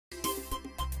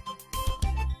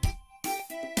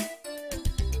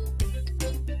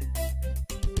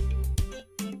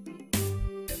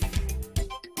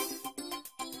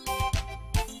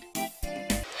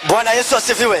Bwana Yesu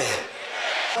asifiwe.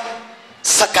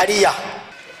 Zakaria.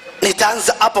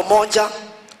 Nitaanza hapo moja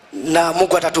na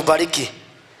Mungu atatubariki.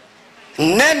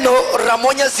 Neno la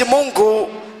Mwenyezi Mungu,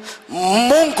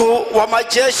 Mungu wa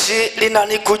majeshi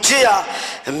linanikujia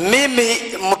mimi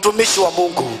mtumishi wa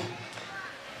Mungu.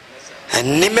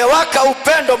 Nimewaka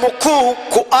upendo mkuu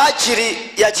kwa ajili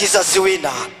ya Jesus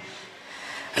wina,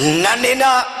 na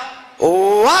nina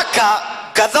waka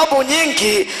ghadhabu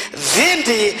nyingi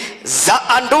dhidi za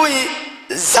adui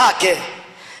zake.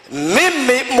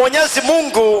 Mimi Mwenyezi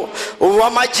Mungu wa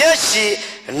majeshi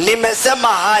nimesema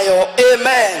hayo.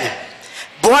 Amen.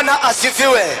 Bwana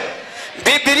asifiwe.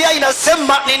 Biblia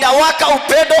inasema ninawaka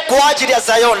upendo kwa ajili ya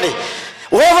Zayoni.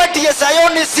 Wewe ndiye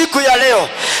Zayoni siku ya leo.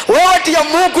 Wewe ndiye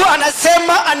Mungu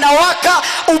anasema anawaka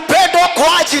upendo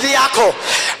kwa ajili yako.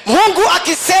 Mungu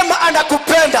akisema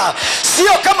anakupenda,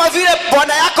 sio kama vile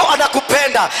bwana yako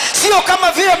anakupenda, sio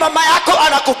kama vile mama yako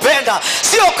anakupenda,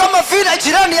 sio kama vile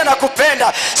jirani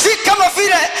anakupenda, si kama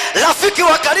vile rafiki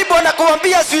wa karibu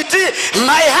anakuambia sweetie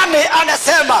my honey.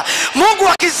 Anasema Mungu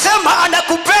akisema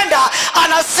anakupenda,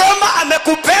 anasema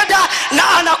amekupenda na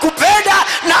anakupenda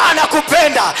na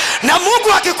anakupenda. Na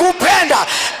Mungu akikupenda,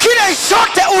 kile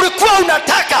chote ulikuwa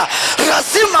unataka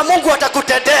lazima Mungu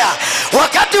atakutendea.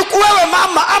 Wakati wewe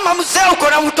mama ama mzee uko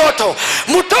na mtoto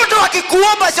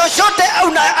akikuomba chochote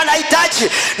anahitaji,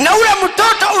 na ule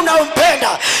mtoto unampenda,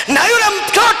 na yule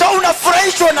mtoto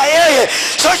unafurahishwa na yeye,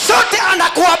 chochote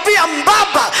anakuambia,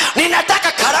 baba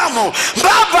ninataka kalamu,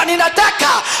 baba ninataka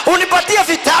unipatie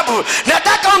vitabu,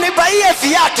 nataka unibaie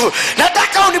viatu,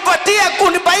 nataka unipatie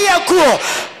nguo,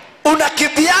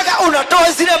 unakibiaga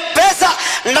unatoa zile pesa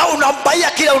na unambaia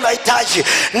kile unahitaji.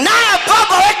 Naye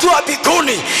baba wetu wa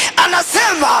mbinguni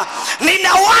anasema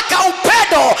ninawaka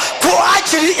upendo kwa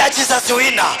ajili ya Jesus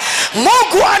wina.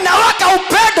 Mungu anawaka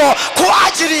upendo kwa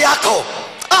ajili yako.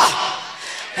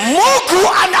 Mungu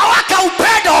anawaka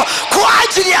upendo kwa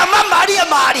ajili ya mama aliye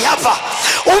mahali hapa.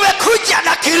 Umekuja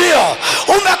na kilio,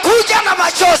 umekuja na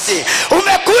machozi,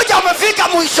 umefika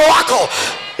mwisho wako,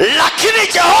 lakini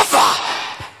Jehova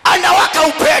anawaka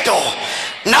upendo.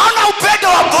 Naona upendo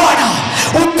wa Bwana.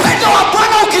 Upendo wa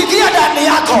Bwana ukiingia ndani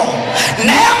yako,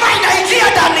 neema inaingia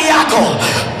ndani yako.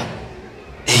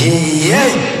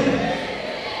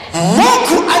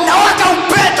 Mungu anawaka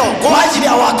upendo kwa ajili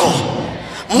ya wako.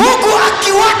 Mungu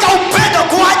akiwaka upendo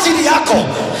kwa ajili yako,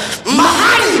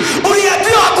 mahali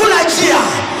uliambiwa hakuna njia,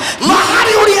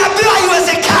 mahali uliambiwa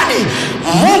haiwezekani,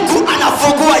 Mungu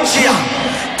anafungua njia.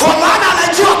 Kwa maana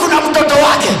anajua kuna mtoto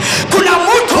wake, kuna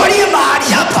mtu aliye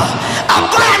mahali hapa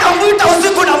ambaye anamuita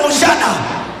usiku na mchana,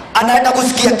 anaenda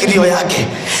kusikia kilio yake.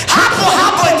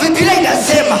 Hapo Biblia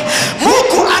inasema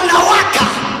Mungu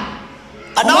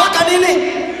anawaka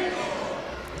nini?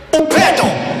 Upendo.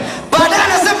 Baadaye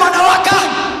anasema anawaka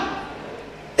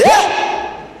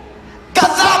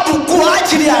ghadhabu kwa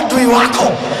ajili ya adui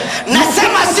wako.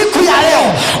 Nasema siku ya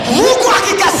leo, Mungu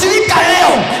akikasirika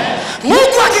leo,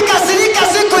 Mungu akikasirika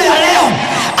siku ya leo,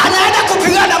 anaenda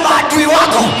kupigana maadui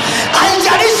wako.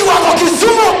 Haijalishi wako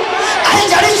Kisumu,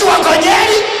 haijalishi wako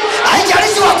Nyeri,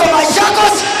 haijalishi wako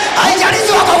Machakos,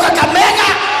 haijalishi wako Kakamega,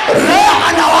 leo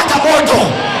anawaka moto.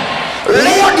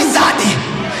 Leo ni zadi.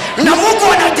 Na Mungu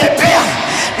anatembea,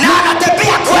 na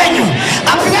anatembea kwenyu,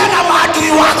 apigana na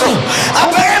maadui wako,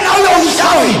 apigana na huyo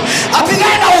uchawi,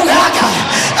 apigana na uganga,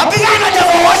 apigana na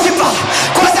devil worshiper,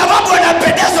 kwa sababu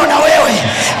anapendezwa na wewe,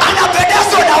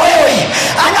 anapendezwa na wewe,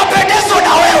 anapendezwa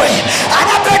na wewe,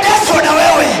 anapendezwa na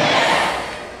wewe.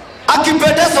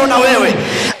 Akipendezwa na wewe,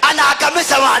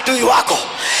 anaangamiza maadui wako,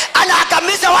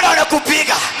 anaangamiza wale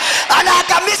wanakupiga,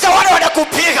 anaangamiza wale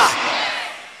wanakupiga.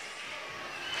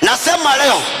 Nasema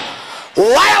leo,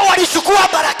 wale walichukua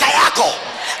baraka yako,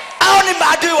 au ni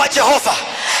maadui wa Jehova,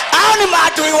 au ni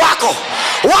maadui wako.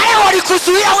 Wale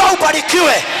walikuzuia wewe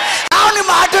ubarikiwe, au ni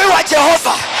maadui wa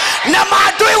Jehova. Na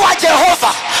maadui wa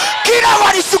Jehova, kila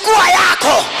walichukua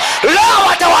yako, leo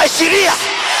watawashiria,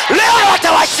 leo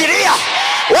watawashiria,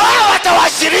 wao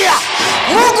watawashiria.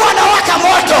 Mungu anawaka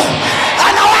moto,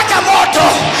 anawaka moto,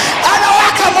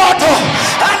 anawaka moto,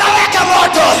 anawaka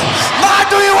moto.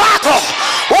 Maadui wako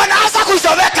wanaanza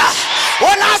kuchomeka,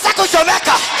 wanaanza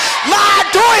kuchomeka,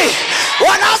 maadui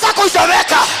wanaanza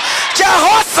kuchomeka.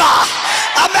 Jehova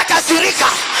amekasirika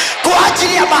kwa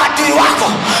ajili ya maadui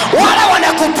wako, wale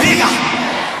wanakupiga.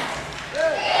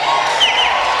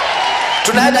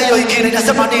 Tunaenda hiyo ingine,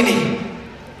 inasema nini?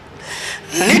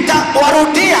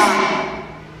 Nitawarudia,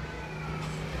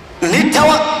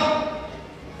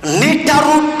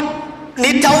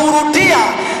 nitaurudia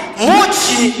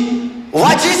mji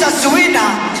wa Jesus wina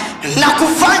na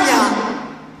kufanya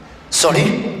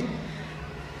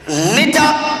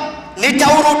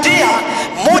nitaurudia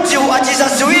mji wa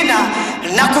Jesus Winner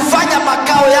na kufanya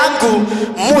makao yangu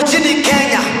mjini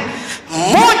Kenya.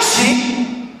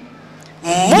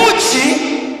 Mji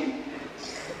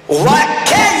wa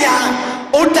Kenya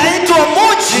utaitwa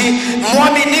mji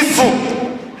mwaminifu,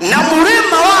 na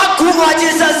mlima wangu wa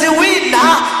Jesus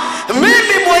Winner,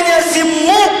 mimi Mwenyezi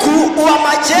Mungu wa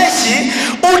majeshi,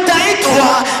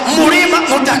 utaitwa mlima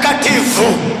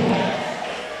mtakatifu.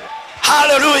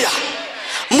 Haleluya!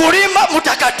 Mlima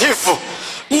mtakatifu,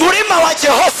 mlima wa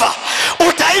Jehova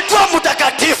utaitwa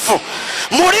mtakatifu.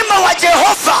 Mlima wa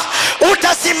Jehova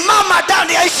utasimama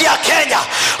ndani ya nchi ya Kenya.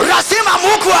 Lazima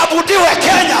Mungu abudiwe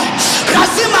Kenya,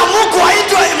 lazima Mungu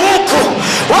aitwe Mungu.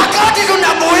 Wakati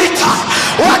tunamuita,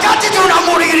 wakati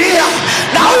tunamulilia,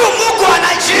 na huyu Mungu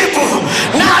anajibu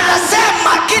na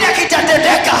anasema kile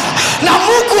kitatendeka, na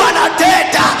Mungu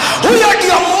anatenda. Huyo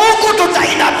ndio Mungu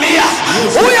tutainamia,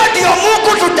 huyo ndio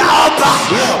Mungu tutaomba,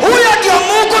 huyo ndio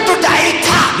Mungu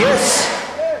tutaita.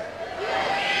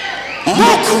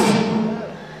 Mungu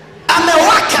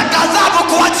amewaka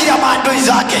ghadhabu kwa ajili ya maadui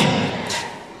zake,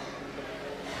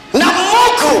 na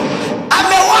Mungu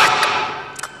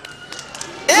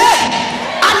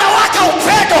anawaka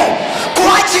upendo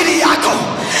kwa ajili yako,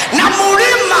 na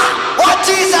mlima wa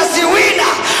Jesus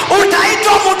Winner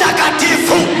utaitwa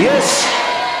mtakatifu.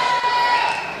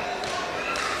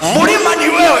 Mlima ni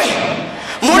wewe,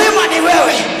 mlima ni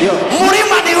wewe,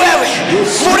 mlima ni wewe,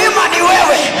 mlima ni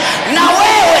wewe, na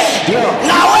wewe,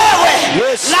 na wewe,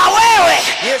 na wewe,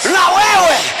 na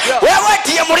wewe. Wewe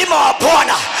ndiye mlima wa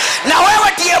Bwana, na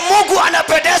wewe ndiye Mungu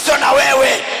anapendezwa na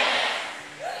wewe.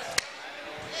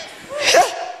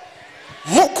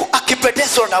 Mungu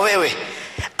akipendezwa na wewe,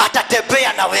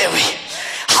 atatembea na wewe.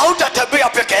 Hautatembea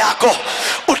peke yako,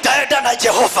 utaenda na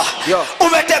Jehova.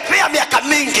 Umetembea miaka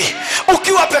mingi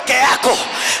ukiwa peke yako,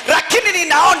 lakini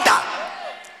ninaona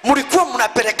mlikuwa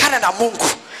mnapelekana na Mungu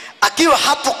akiwa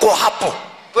hapo kwa hapo.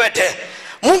 Kwete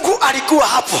Mungu alikuwa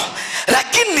hapo,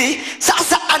 lakini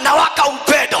sasa anawaka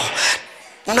upendo.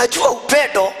 Unajua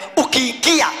upendo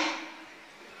ukiingia,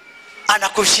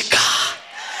 anakushika,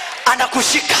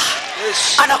 anakushika,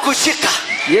 anakushika.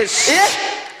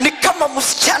 Ni kama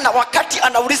msichana wakati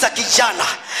anauliza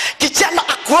kijana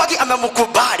akuagi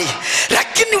amemkubali,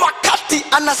 lakini wakati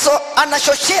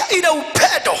anashoshea ile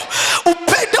upendo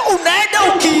unaenda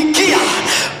ukiingia.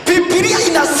 Biblia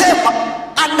inasema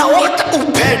anawaka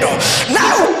upendo,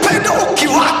 na upendo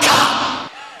ukiwaka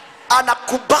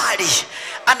anakubali,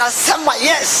 anasema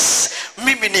yes,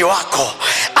 mimi ni wako.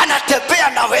 Anatembea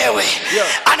na wewe,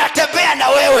 anatembea na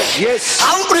wewe.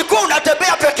 Ulikuwa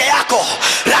unatembea peke yako,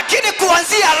 lakini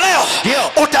kuanzia leo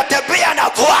utatembea na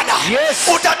Bwana.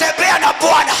 Utatembea na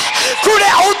Bwana. Kule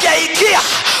haujaingia,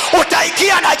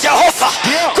 utaingia na Jehova.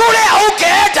 Kule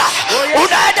haujaenda,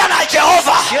 unaenda na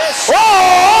Jehova.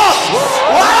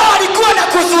 Wao walikuwa na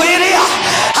kuzuilia,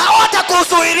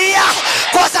 hawatakuzuilia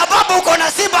kwa sababu uko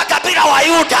na simba kabila wa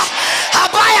Yuda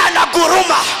ambaye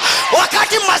anaguruma.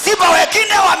 Wakati masimba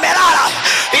wengine wamelala,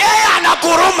 yeye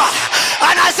anaguruma,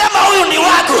 anasema huyu ni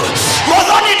wangu,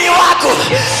 Modhoni ni wangu,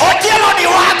 Otieno ni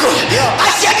wangu,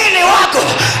 Asiagi ni wangu,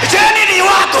 Jeni ni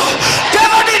wangu,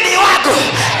 Devoni ni wangu.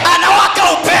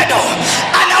 Anawaka upendo,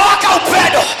 anawaka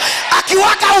upendo.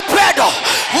 Akiwaka upendo,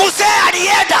 mzee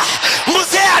alienda,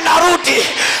 mzee anarudi.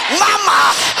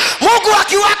 Mama, Mungu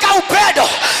akiwaka upendo,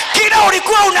 kila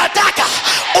ulikuwa unataka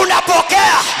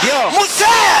unapokea.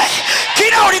 Mzee,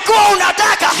 kila ulikuwa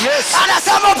unataka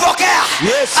anasema pokea,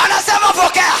 anasema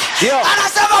pokea,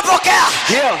 anasema pokea.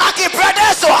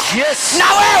 Akipendezwa na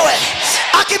wewe,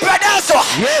 akipendezwa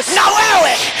na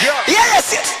wewe, yeye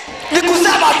si ni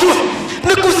kusema tu,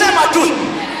 ni kusema tu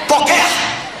pokea,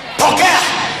 pokea,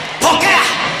 pokea,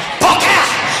 pokea,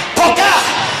 pokea,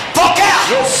 pokea,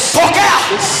 pokea,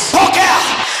 pokea,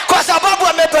 kwa sababu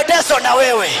amependezwa na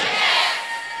wewe.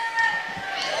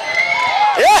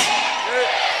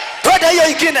 Twende hiyo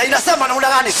ingine, inasema namna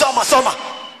gani?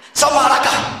 Soma haraka.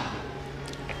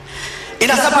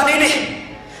 Inasema nini?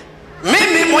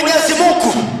 Mimi Mwenyezi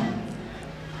Mungu,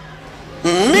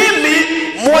 mimi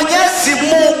Mwenyezi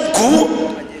Mungu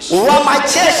wa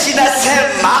majeshi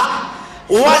nasema,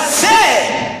 wazee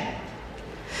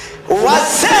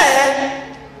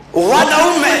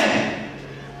wanaume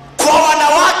kwa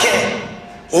wanawake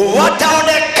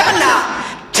wataonekana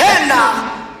tena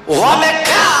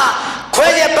wamekaa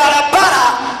kwenye barabara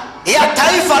ya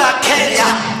taifa la Kenya,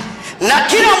 na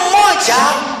kila mmoja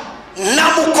na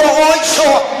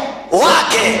mkogojo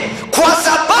wake, kwa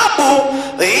sababu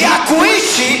ya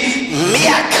kuishi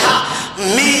miaka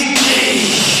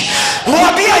mingi.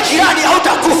 Mwambie jirani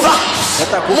hautakufa.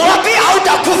 Mwambie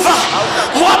hautakufa.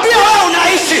 Mwambie wewe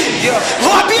unaishi.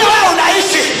 Mwambie wewe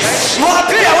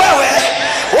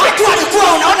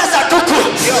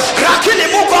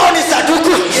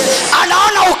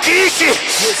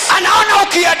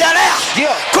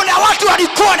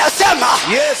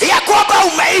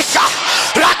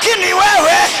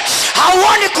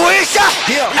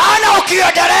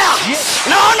ukiendelea.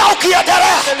 Naona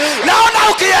ukiendelea. Naona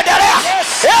ukiendelea.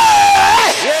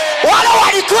 Wale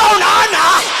walikuwa unaona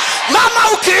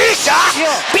mama ukiisha,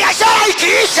 biashara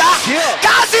ikiisha,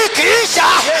 kazi ikiisha,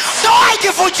 ndoa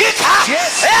ikivunjika.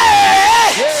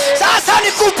 Sasa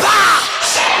nikupaa.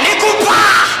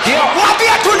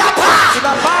 Mwambie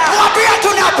tunapaa. Mwambie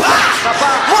tunapaa.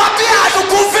 Mwambie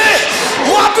hatukufi.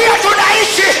 Mwambie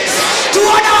tunaishi.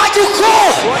 Tuona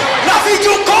wajukuu na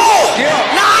vijukuu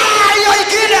na hiyo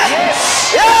ingine.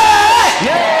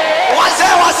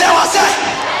 Wazee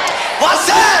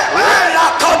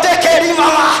na kote kerima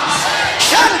mama.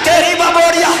 Shante riba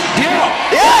boria.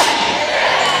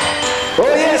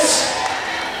 Oh yes.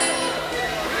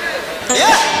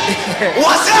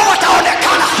 Wazee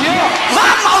wataonekana.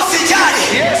 Mama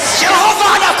usijali. Jehova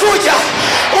anakuja.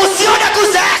 Usione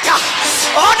kuzeeka.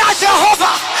 Ona Jehova.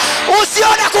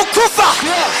 Usione kukufa.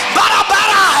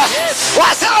 Barabara.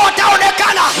 Wazee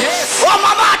wataonekana.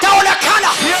 Wamama wataonekana.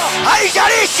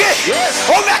 Haijalishi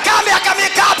umekaa miaka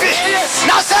mingapi.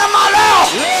 Nasema leo.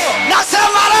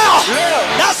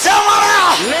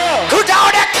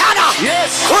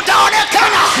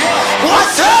 Kutaonekana.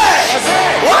 Wazee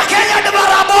wa Kenya ni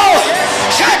barabo.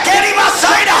 Shekeri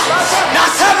masaida.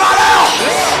 Nasema leo.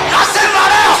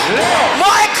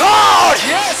 My God.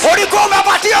 Ulikuwa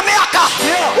umepatia miaka,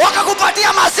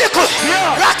 wakakupatia masiku,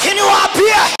 lakini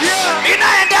waambie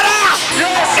inaendelea.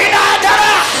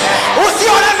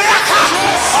 Usione miaka,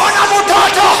 ona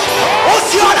mtoto.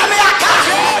 Usione miaka,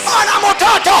 ona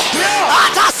mtoto.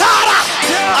 Hata Sara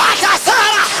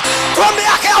kwa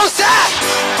miaka ya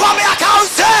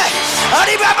uzee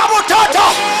alibeba mtoto.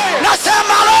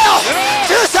 Nasema leo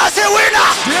Jesus is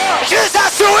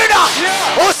winner.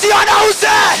 Usione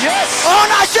uzee,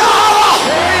 ona Jehova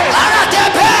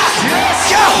anatembea.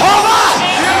 Jehova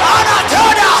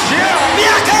anatenda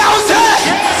miaka ya uzee.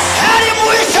 Heri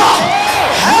mwisho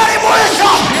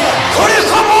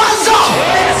kuliko mwanzo.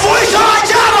 Mwisho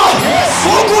ajabu.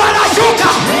 Mungu anashuka.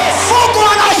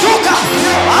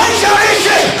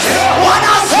 Haijalishi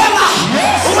wanasema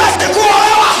huwezi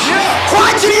kuolewa kwa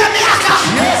ajili ya miaka.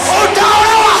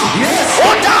 Utaolewa.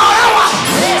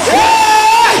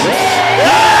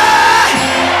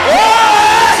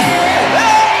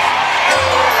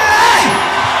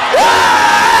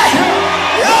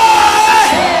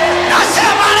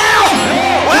 Nasema leo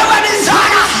wewe ni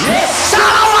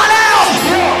Sara wa leo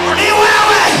ni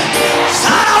wewe.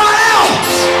 Sara wa leo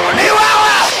ni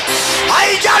wewe.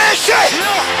 Haijalishi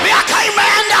miaka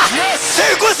imeenda,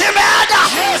 siku zimeenda.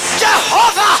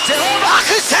 Jehova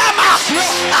akisema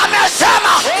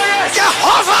amesema.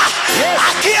 Jehova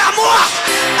akiamua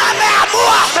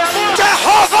ameamua.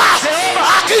 Jehova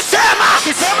akisema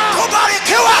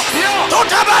kubarikiwa,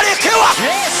 tutabarikiwa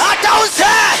hata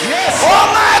uzee. Oh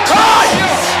my God.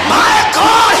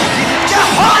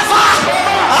 Jehova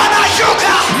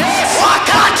anashuka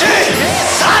wakati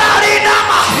Sara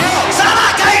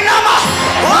kainama,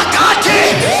 wakati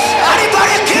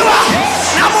alibarikiwa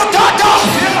na mtoto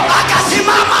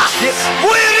akasimama.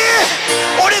 Mwili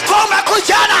ulikuwa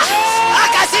umekujana,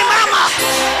 akasimama.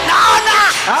 Naona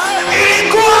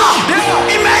ilikuwa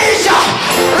imeisha,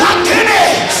 lakini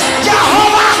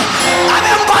Jehova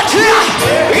amempatia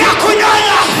ya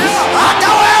kunyonya. Hata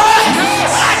wewe.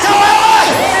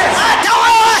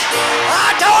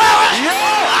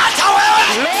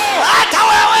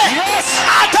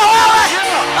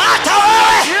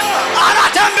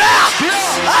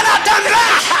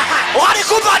 Anatembea.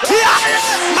 Walikupatia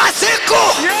masiku,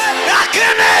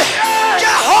 lakini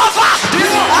Jehova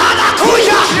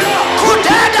anakuja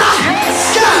kutenda.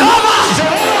 Jehova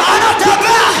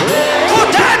anatembea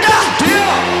kutenda.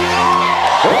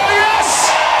 Oh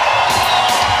yes.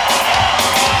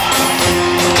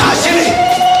 Kashiri.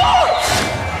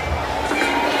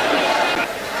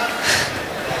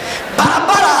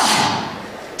 Barabara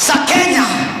za Kenya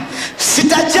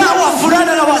sitajaa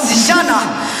wavulana na wasichana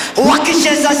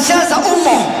wakicheza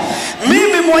umo.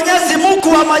 Mimi Mwenyezi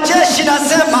Mungu wa majeshi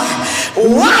nasema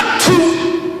watu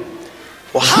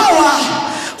hawa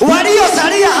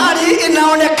waliozalia hali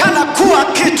inaonekana kuwa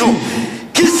kitu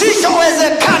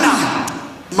kisichowezekana.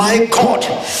 My God.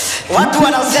 Watu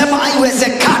wanasema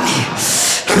haiwezekani,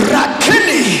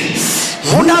 lakini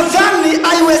unadhani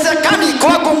haiwezekani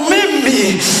kwangu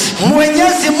mimi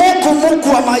Mwenyezi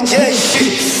Mungu wa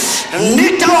majeshi.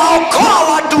 Nitawaokoa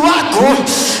watu wako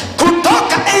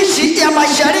kutoka nchi ya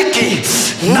mashariki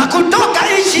na kutoka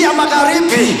nchi ya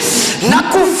magharibi na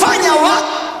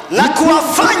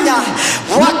kuwafanya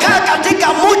wakaa katika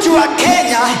mji wa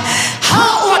Kenya.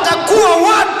 Hao watakuwa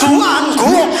watu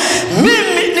wangu,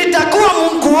 mimi nitakuwa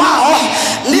Mungu wao.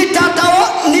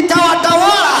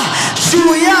 Nitawatawala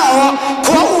juu yao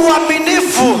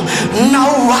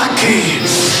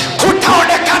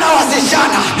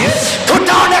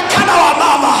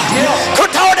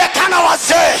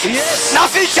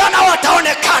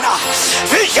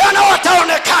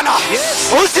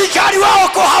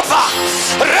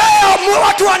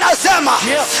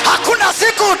Hakuna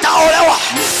siku utaolewa.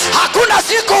 Hakuna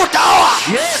siku utaoa.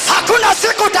 Hakuna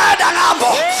siku utaenda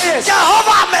ng'ambo.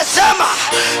 Jehova amesema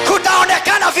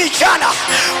kutaonekana vijana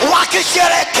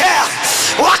wakisherehekea.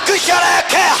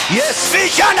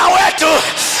 Vijana wetu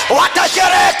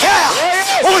watasherehekea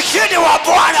ushindi wa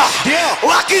Bwana,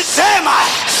 wakisema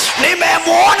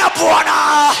nimemuona Bwana,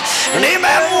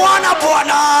 nimemuona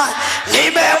Bwana,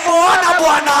 nimemuona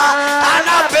Bwana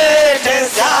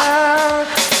anapendeza.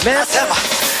 Nasema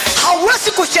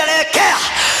hauwezi kusherehekea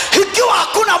ikiwa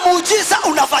hakuna muujiza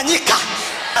unafanyika.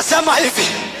 Nasema hivi,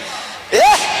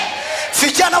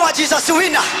 vijana wa Jesus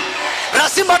Winner,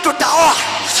 lazima tutaoa,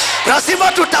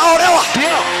 lazima tutaolewa,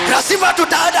 lazima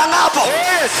tutaenda ng'ambo.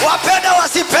 Wapende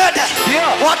wasipende,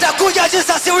 watakuja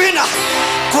Jesus Winner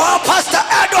kwa Pastor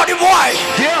Edward Mwai.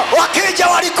 Wakija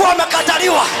walikuwa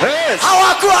wamekataliwa,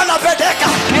 hawakuwa wanapendeka,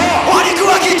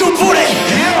 walikuwa kitu bure,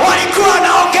 walikuwa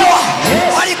wanaongewa,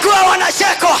 walikuwa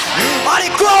wanachekwa,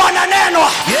 walikuwa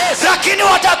wananenwa, lakini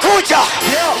watakuja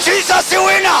Jesus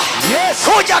Winner.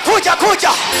 Kuja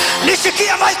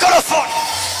nishikie microphone.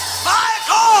 My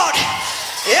God,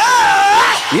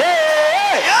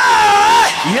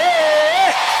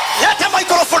 leta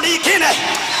microphone nyingine.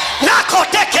 Nako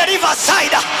teke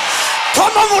Riverside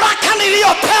kama muraka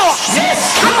niliyopewa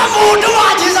kama mhudumu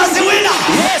wa Jesus Winner.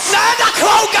 Naenda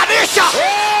kuunganisha,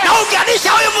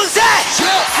 naunganisha huyu mzee,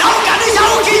 naunganisha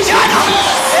huyu kijana.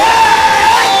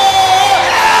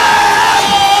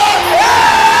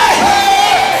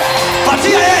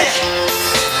 Patia yeye.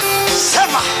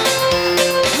 Sema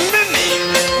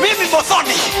mimi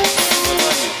Mothoni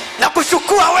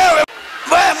nakuchukua wewe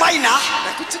Maina,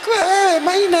 nakuchukua wewe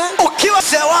Maina, ukiwa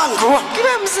mzee wangu,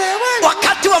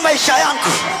 wakati wa maisha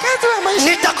yangu,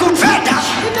 nitakupenda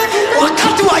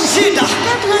wakati wa shida,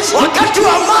 wakati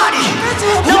wa mali,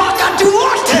 na wakati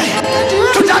wote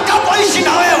tutakapoishi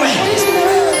na wewe.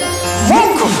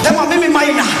 Mungu, sema mimi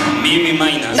Maina,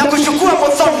 nakuchukua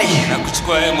Mothoni,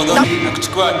 nakuchukua wewe Mothoni,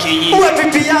 nakuchukua Kinyi, uwe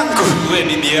bibi yangu,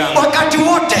 wakati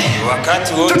wote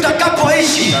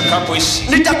tutakapoishi,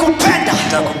 nitakupenda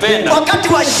wakati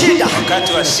wa shida,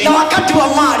 na wakati wa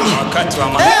mali.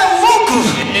 Mungu,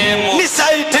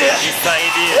 nisaidie.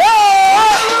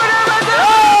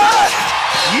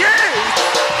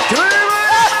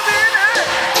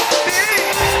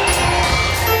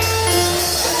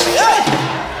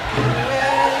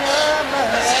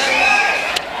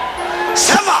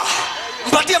 Sema,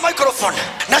 mpatie microphone.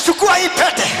 Nachukua hii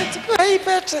pete.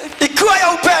 Ikiwa ya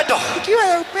upendo.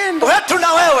 Wetu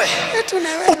na wewe.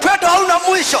 Upendo hauna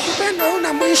mwisho.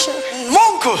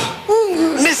 Mungu,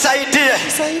 nisaidie.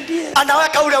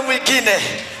 Anaweka ule mwingine.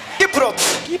 Kiprop.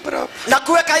 Na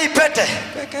kuweka hii pete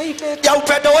ya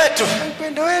upendo wetu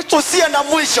usiye na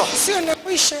mwisho.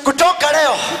 Kutoka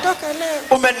leo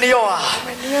umenioa,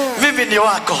 mimi ni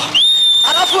wako.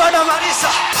 Alafu wanamaliza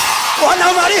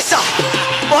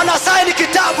wanasaini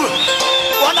kitabu.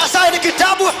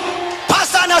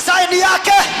 Pasta anasaini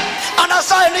yake,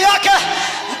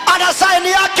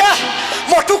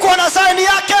 Motuko anasaini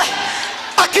yake,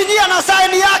 Akinyi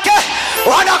anasaini yake,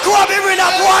 wanakuwa bibi na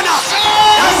bwana.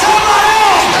 Nasema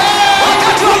leo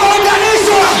wakati wa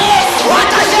maunganisho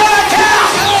watasherehekea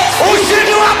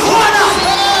ushindi wa Bwana,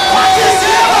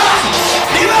 wakisema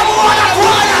nimemuona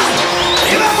Bwana,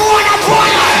 nimemuona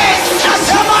Bwana.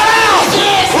 Nasema leo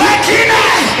wengine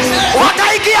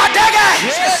wataingia ndege,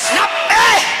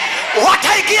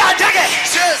 wataingia ndege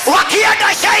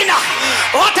wakienda China,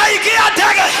 wataingia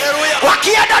ndege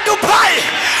wakienda Dubai.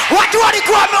 Watu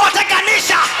walikuwa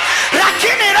wamewatenganisha,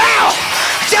 lakini leo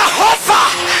Jehova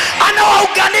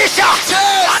anawaunganisha.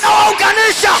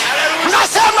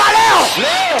 Nasema leo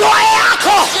ndoa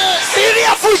yako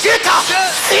iliyovunjika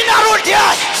inarudi.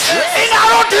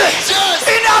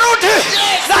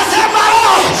 Nasema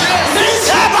leo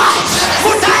nilisema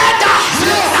utaenda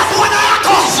na bwana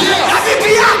yako na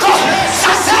bibi yako.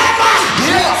 Nasema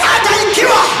hata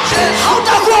ikiwa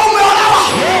hautakuwa umeolewa,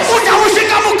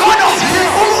 utaushika mkono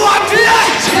umwambie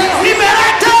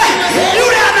nimelete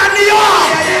yule ananioa.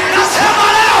 Nasema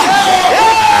leo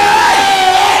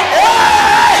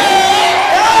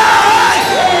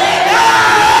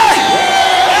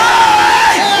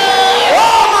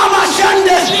Mama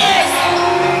Shande.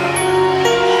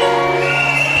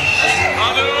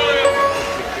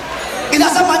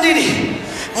 Inasema nini?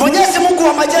 Mwenyezi Mungu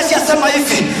wa majeshi asema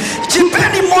hivi,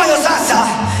 jipeni moyo sasa,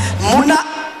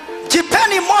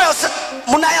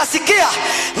 mnayasikia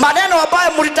maneno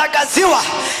ambayo mlitangaziwa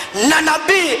na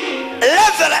nabii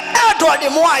Reverend Edward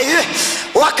Mwai.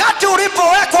 Wakati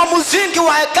ulipowekwa msingi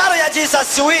wa hekalu ya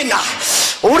Jesus Winner,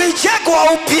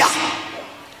 ulijengwa upya.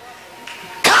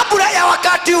 Kabla ya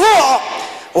wakati huo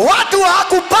watu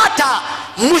hawakupata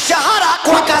mshahara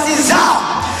kwa kazi zao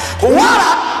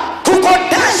wala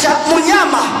kukodesha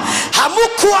mnyama.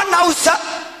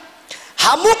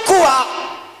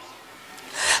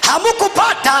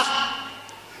 Hamukupata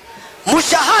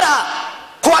mshahara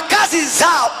kwa kazi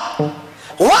zao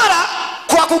wala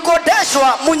kwa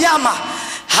kukodeshwa mnyama.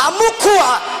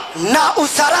 Hamukuwa na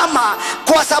usalama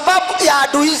kwa sababu ya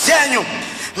adui zenyu,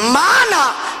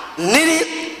 maana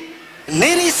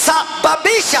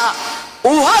nilisababisha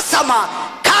uhasama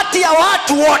kati ya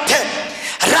watu wote.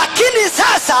 Lakini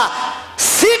sasa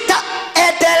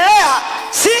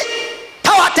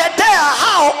sitawatetea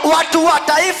hao watu wa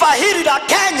taifa hili la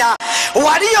Kenya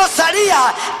waliosalia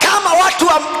kama watu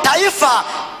wa taifa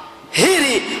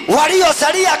hili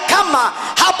waliosalia kama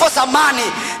hapo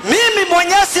zamani. Mimi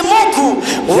Mwenyezi Mungu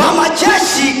wa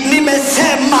majeshi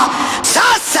nimesema,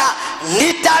 sasa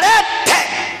nitalete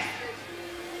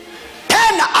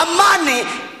tena amani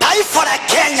taifa la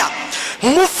Kenya.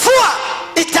 Mvua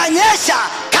itanyesha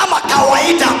kama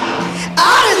kawaida,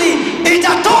 ardhi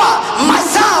itatoa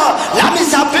mazao na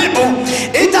mizabibu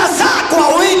itazaa kwa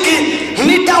wingi.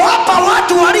 Nitawapa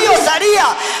watu waliosalia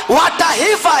wa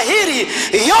taifa hili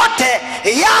yote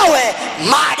yawe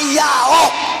mali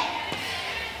yao.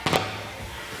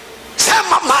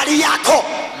 Sema mali yako.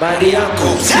 Mali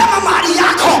yako. Sema mali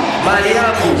yako. Mali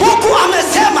yako. Mungu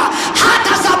amesema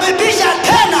hata sababisha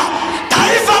tena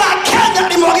taifa la Kenya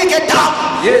limwagike damu.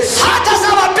 Yes. Hata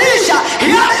sababisha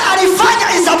yale alifanya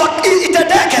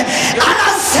itendeke.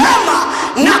 Anasema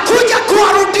nakuja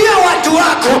kuwarudia watu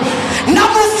wako na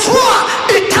mvua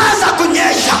itaanza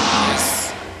kunyesha.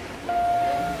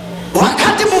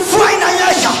 Wakati mvua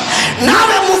inanyesha,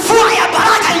 nawe mvua ya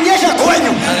baraka inyeshe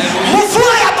kwenyu.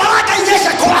 Mvua ya baraka inyeshe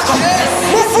kwako.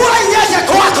 Mvua inyeshe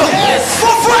kwako.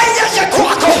 Mvua inyeshe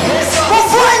kwako.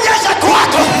 Mvua inyeshe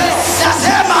kwako.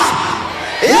 Nasema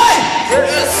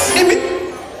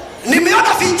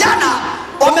nimeona vijana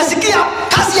wamesikia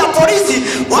kazi ya polisi,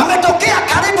 wametokea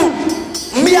karibu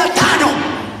 500.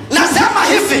 Nasema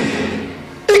hivi,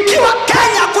 ikiwa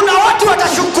Kenya kuna watu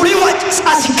watashukuliwa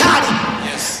askari,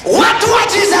 watu wa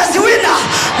Jesus winner,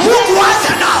 Mungu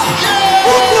anze nao.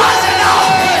 Mungu anze nao.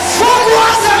 Mungu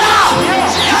anze nao.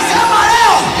 Nasema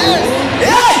leo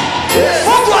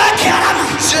Mungu aweke alama.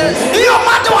 Hiyo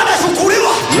watu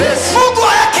wanashukuriwa, Mungu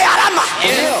aweke alama.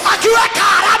 Akiweka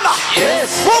alama,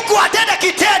 Mungu atende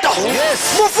kitendo.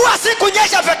 Mvua si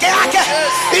kunyesha peke yake,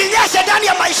 inyeshe ndani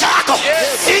ya maisha yako.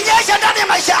 Inyeshe ndani ya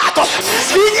maisha yako.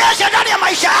 Inyeshe ndani ya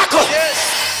maisha yako.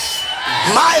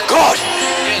 My God,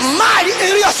 mali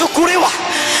iliyosukuriwa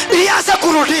ianze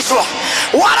kurudishwa.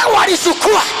 Wale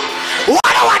walisukua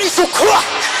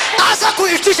anza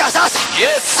kuitisha sasa.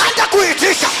 Anza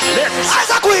kuitisha.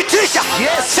 Anza kuitisha.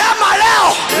 Sema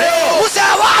leo mzee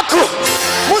wako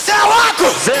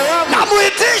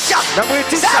namuitisha.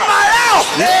 Sema leo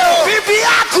bibi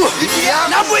yako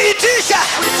namuitisha.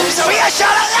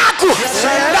 Biashara yako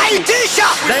naitisha.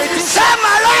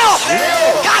 Sema leo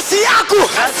kazi yako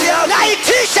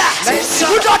naitisha.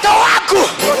 Mtoto wako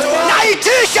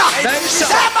naitisha.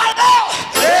 Sema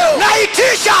leo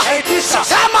naitisha.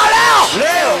 Sema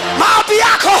leo maombi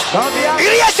yako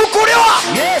iliyeshukuriwa.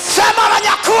 Sema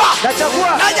nanyakua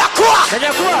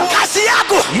kazi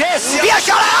yako,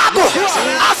 biashara yako,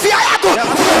 afya yako.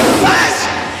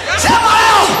 Sema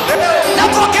leo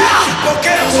napokea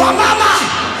kwa mama,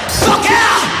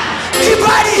 pokea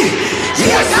kibali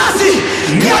ya kazi,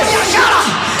 ya biashara,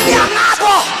 ya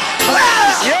mambo.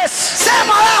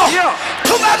 Sema leo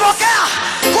tumepokea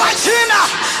kwa jina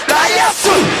la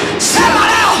Yesu. Sema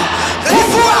leo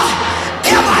mvua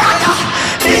ya baraka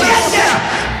inyeshe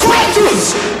kwetu,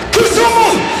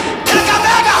 Kisumu,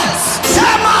 Kakamega,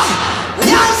 sema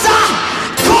Nyanza,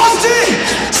 Coast,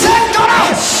 Central,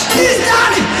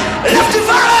 Eastern, Rift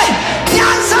Valley,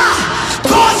 Nyanza,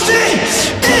 Coast,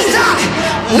 Eastern,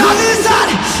 Northeastern,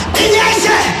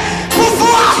 inyeshe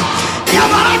mvua ya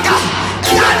baraka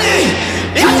ndani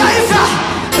ya taifa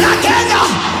la Kenya.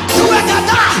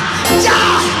 Tumekataa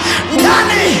njaa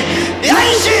ndani ya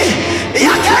nchi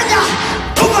ya Kenya.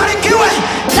 Tubarikiwe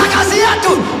na kazi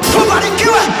yetu,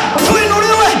 tubarikiwe,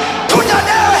 tuinuliwe,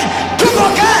 tujadewe,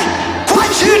 tupokee kwa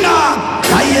jina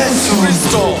la Yesu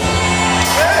Kristo.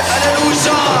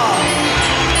 Haleluya.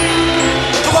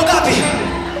 Tuko ngapi?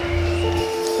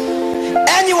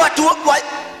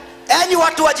 Enyi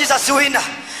watu wa Jesus winner,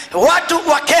 watu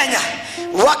wa Kenya,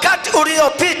 wakati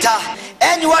uliopita,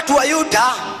 enyi watu wa Yuda,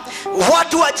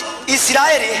 watu wa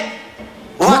Israeli,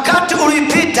 wakati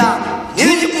ulipita,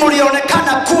 nyinyi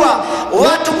mlionekana kuwa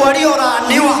watu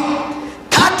waliolaaniwa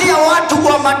kati ya watu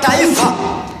wa mataifa.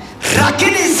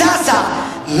 Lakini sasa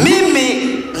mimi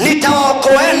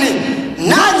nitawaokoa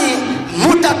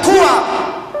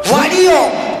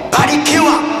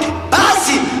waliobarikiwa,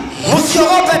 basi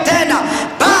msiogope tena,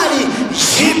 bali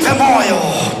jipe moyo.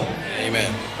 Amen.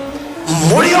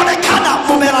 Mulionekana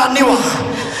mumelaniwa.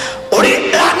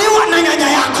 Ulilaniwa na nyanya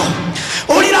yako,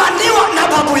 ulilaniwa na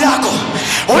babu yako,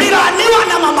 ulilaniwa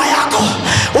na mama yako,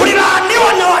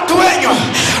 ulilaniwa na watu wenyu,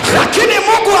 lakini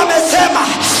Mungu amesema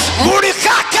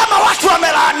mulikaa kama watu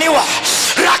wamelaniwa,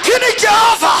 lakini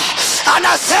Jehova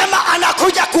anasema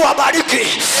anakuja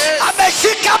kuwabariki.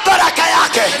 Ameshika baraka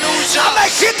yake,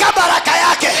 ameshika baraka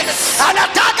yake.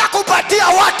 Anataka kupatia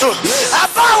watu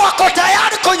ambao wako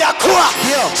tayari kunyakua.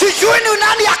 Sijui ni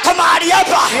nani yako mahali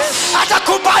hapa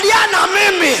atakubaliana na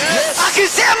mimi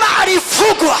akisema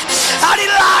alifugwa,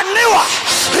 alilaaniwa,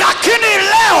 lakini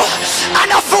leo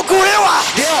anafunguliwa.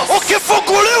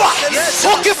 Ukifunguliwa,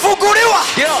 ukifunguliwa,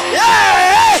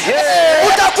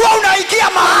 utakuwa unaingia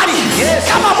mahali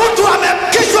kama mtu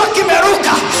kichwa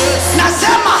kimeruka.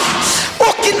 Nasema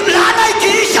laana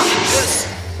ikiisha,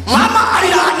 mama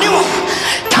alilaaniwa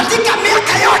katika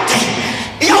miaka yote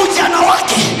ya ujana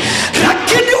wake,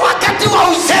 lakini wakati wa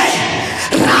uzee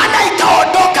laana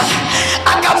ikaondoka,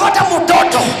 akapata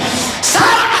mtoto.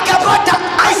 Sara akapata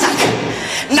Isaac.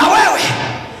 Na wewe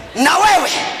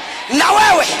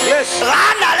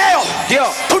laana leo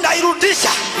tunairudisha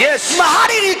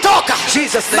mahali ilitoka.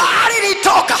 Mahali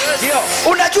ilitoka.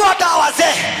 Unajua dawa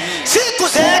wazee si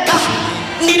kuzeeka,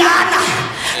 ni laana.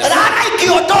 Laana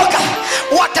ikiondoka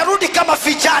watarudi kama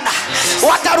vijana,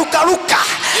 watarukaruka.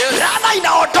 Laana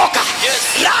inaondoka,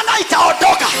 laana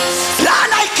itaondoka.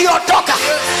 Laana ikiondoka,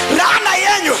 laana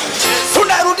yenyu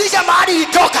tunarudisha mahali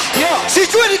ilitoka.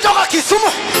 Sijui ilitoka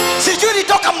Kisumu, sijui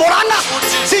ilitoka Murang'a,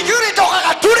 sijui ilitoka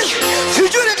Gaturi,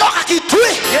 sijui ilitoka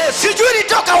Kitui, sijui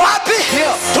ilitoka wapi.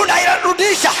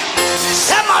 Tunairudisha.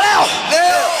 Sema leo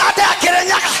hata ya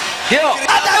Kirinyaga,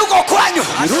 hata yuko kwanyu,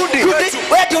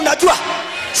 wewe unajua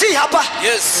si hapa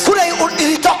kule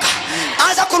ilitoka.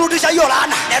 Anza kurudisha hiyo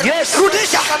laana.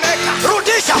 Rudisha,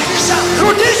 rudisha,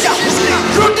 rudisha,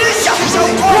 rudisha,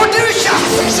 rudisha.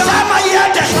 Sema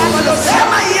iende,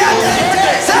 sema iende,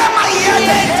 sema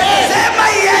iende, sema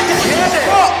iende.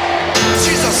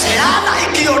 Laana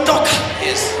ikiondoka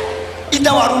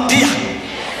itawarudia,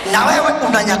 na wewe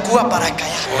unanyakua baraka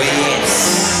yako.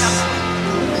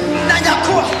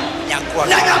 Nanyakua,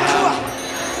 nanyakua,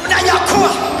 nanyakua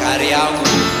Kari yangu.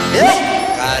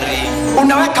 Kari.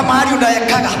 Unaweka mahali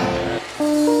unayekaga.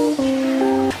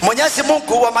 Mwenyezi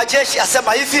Mungu wa majeshi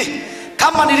asema hivi,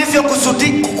 kama nilivyo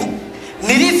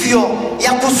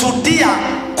ya kusudia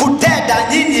kutenda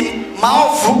nyinyi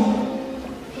maovu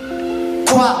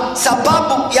kwa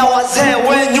sababu ya wazee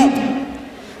wenyu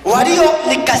walio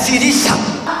nikasirisha,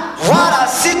 wala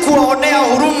sikuwaonea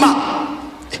huruma,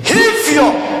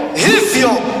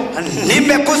 hivyo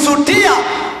nimekusudia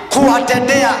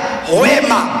kuwatendea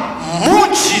wema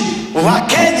mji wa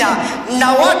Kenya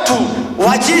na watu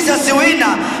wa Jesus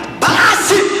wina,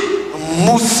 basi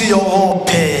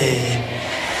musiogope.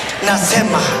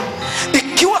 Nasema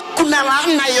ikiwa kuna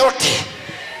laana yote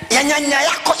ya nyanya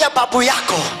yako, ya babu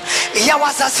yako, ya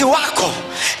wazazi wako,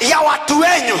 ya watu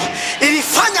wenyu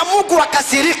ilifanya Mungu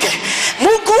akasirike,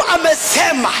 Mungu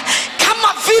amesema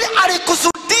kama vile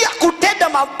alikusudia kutenda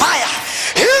mabaya,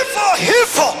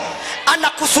 hivyo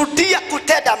anakusudia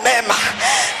kutenda mema.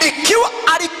 Ikiwa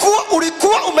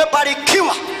ulikuwa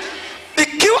umebarikiwa,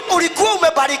 ikiwa ulikuwa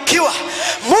umebarikiwa,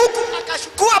 Mungu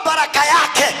akachukua baraka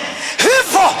yake,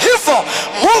 hivyo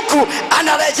Mungu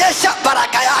anarejesha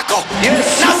baraka yako.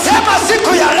 Nasema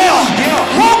siku ya leo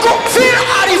Mungu vile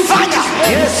alifanya,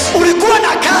 ulikuwa na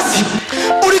kazi,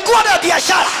 ulikuwa na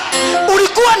biashara,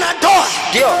 ulikuwa na ndoa,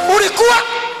 ulikuwa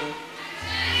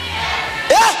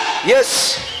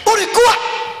ulikuwa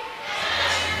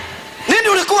nini,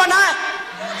 ulikuwa naye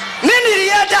nini,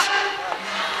 ilienda.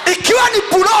 Ikiwa ni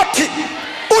ploti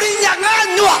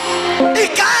ulinyang'anywa,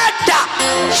 ikaenda,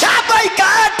 shamba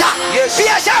ikaenda,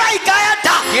 biashara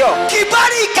ikaenda,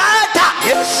 kibali ikaenda,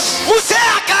 mzee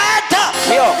akaenda,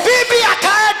 bibi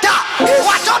akaenda,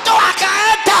 watoto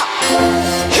wakaenda,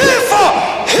 hivyo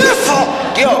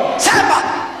sema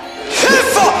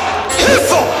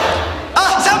hivyo.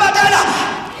 Sema tena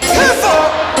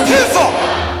hivyo.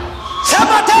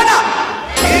 Sema tena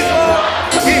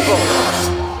hivyo.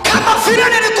 Kama vile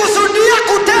nilikusudia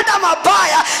kutenda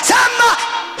mabaya, sema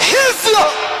hivyo.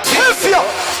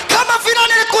 Kama vile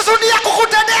nilikusudia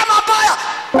kukutendea mabaya,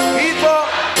 hivyo.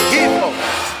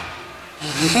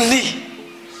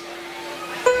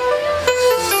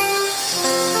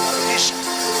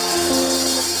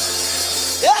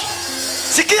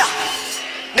 Sikia,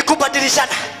 ni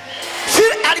kubadilishana.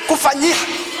 Vile alikufanyia,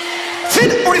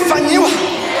 vile ulifanyiwa,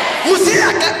 mzee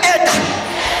akaenda,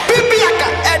 bibi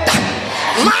ikaenda,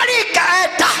 mali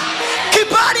ikaenda,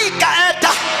 kibali ikaenda,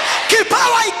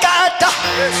 kipawa ikaenda.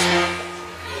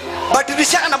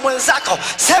 Badilishana na mwenzako,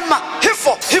 sema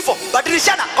hivyo hivyo,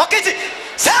 badilishana kwa kiti,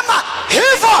 sema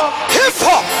hivyo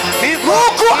hivyo.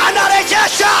 Mungu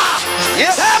anarejesha.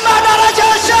 Sema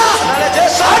anarejesha,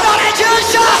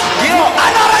 anarejesha, anarejesha,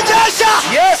 anarejesha,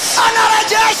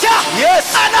 anarejesha,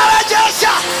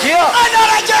 anarejesha,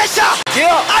 anarejesha,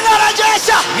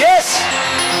 anarejesha.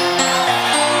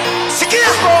 Sikia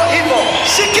hivyo,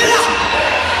 sikia.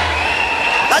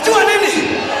 Najua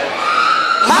nini?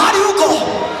 Mahali huko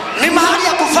ni mahali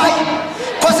ya kufai,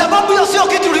 kwa sababu hiyo sio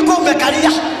kitu ulikuwa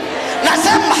umekalia.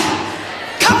 Nasema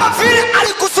kama vile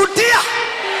alikusudia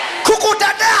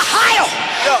kukutendea hayo,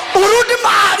 urudi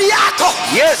mahali yako.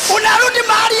 Unarudi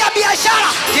mahali ya biashara,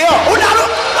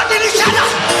 unarudi badilishana,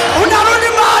 unarudi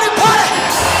mahali pale.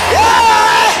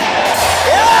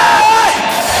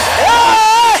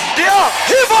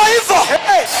 Hivyo hivyo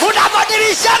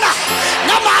unabadilishana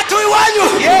na maadui wanyu.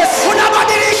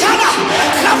 Unabadilishana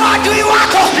na maadui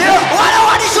wako. Wale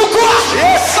walichukua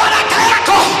baraka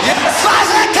yako,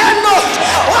 fazekeno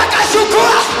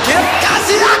wakachukua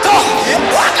kazi yako,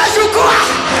 wakachukua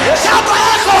shamba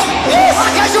yako,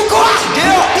 wakachukua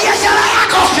biashara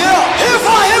yako.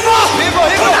 Hivyo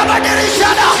hivyo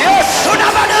tunabadilishana,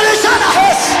 tunabadilishana,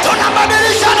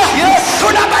 tunabadilishana,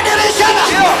 tunabadilishana.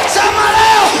 Sema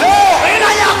leo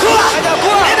ninanyakua,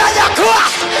 ninanyakua,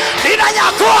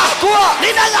 ninanyakua,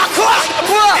 ninanyakua,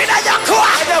 ninanyakua,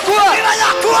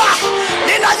 ninanyakua,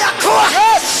 ninanyakua.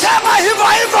 Sema hivyo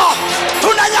hivyo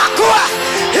tunanyakua,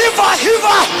 hivyo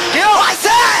hivyo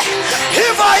wazee,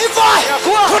 hivyo hivyo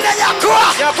tunanyakua,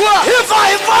 hivyo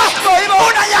hivyo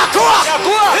unanyakua,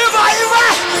 hivyo hivyo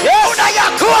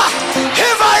unanyakua,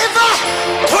 hivyo hivyo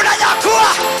tunanyakua,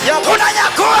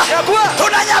 tunanyakua,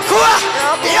 tunanyakua.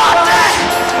 Yote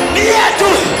ni yetu,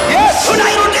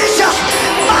 tunairudisha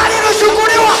mahali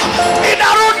ilichukuliwa,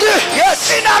 inarudi,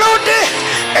 inarudi,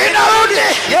 inarudi,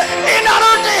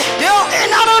 inarudi,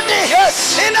 inarudi,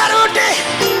 inarudi.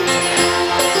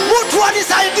 Mtu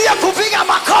anisaidia kupiga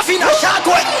makofi na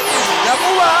shangwe.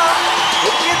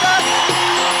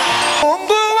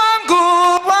 Mungu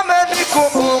wangu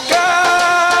wamenikumbuka.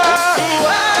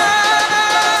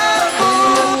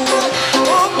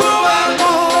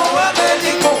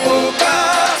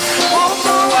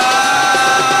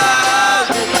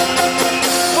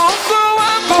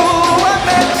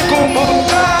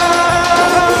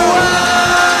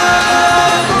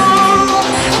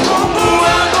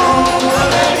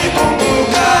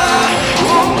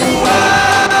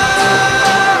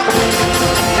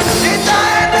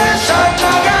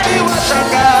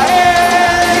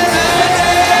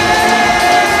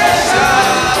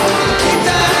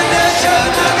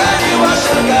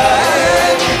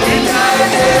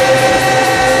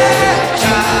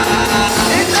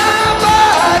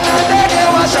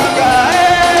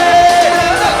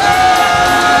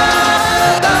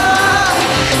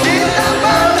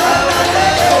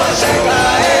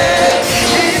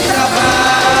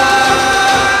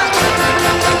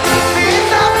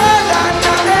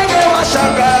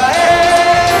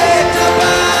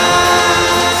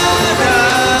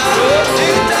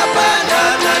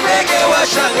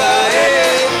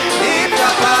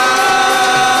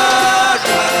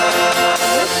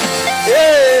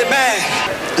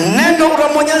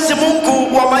 Mwenyezi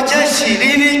Mungu wa majeshi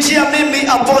linijia mimi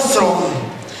apostolo.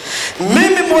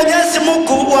 Mimi Mwenyezi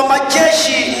Mungu wa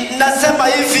majeshi nasema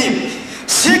hivi,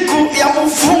 siku ya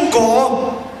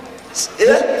mfungo,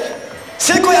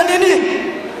 siku ya nini?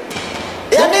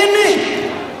 Ya nini?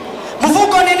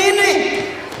 Mfungo ni nini?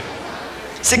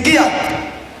 Sikia.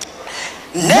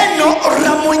 Neno la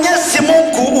Mwenyezi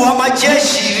Mungu wa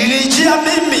majeshi linijia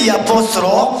mimi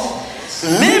apostolo.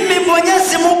 Mimi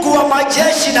Mwenyezi Mungu wa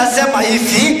majeshi nasema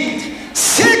hivi,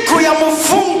 siku ya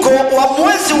mfungo wa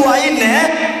mwezi wa 4,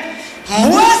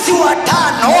 mwezi wa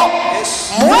 5,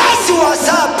 mwezi wa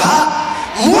 7,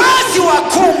 mwezi wa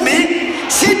 10,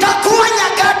 sitakuwa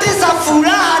nyakati za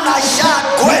furaha na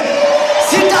shangwe.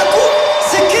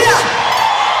 Sikia.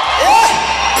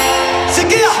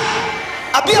 Sikia.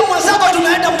 Abia mwenzako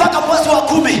tunaenda mpaka mwezi wa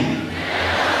 10.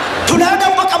 Tunaenda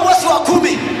mpaka mwezi wa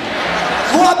 10.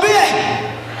 Mwambie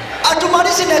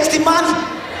atumalishi next month.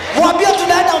 Mwambie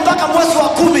tunaenda mpaka mwezi wa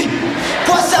 10,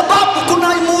 kwa sababu kuna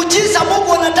muujiza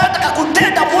Mungu anataka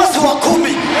kutenda mwezi wa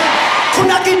 10.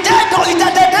 Kuna kitendo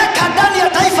itatendeka ndani ya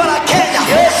taifa la Kenya.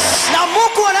 Na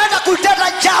Mungu anaenda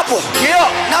kutenda jambo.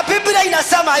 Na Biblia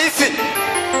inasema hivi,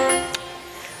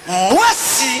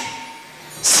 mwezi,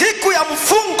 siku ya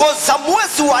mfungo za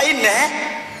mwezi wa 4,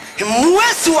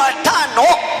 mwezi wa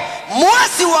 5,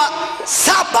 mwezi wa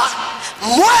 7,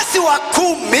 mwezi wa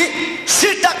 10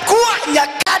 sitakuwa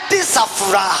nyakati za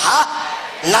furaha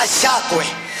na shangwe.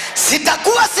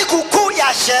 Sitakuwa sikukuu ya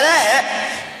sherehe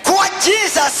kwa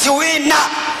Jesus winner.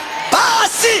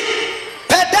 Basi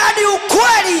pedani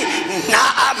ukweli na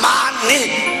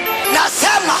amani.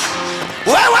 Nasema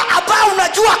wewe ambao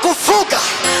unajua kufunga,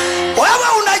 wewe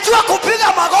unajua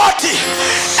kupiga magoti,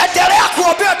 endelea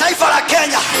kuombea taifa la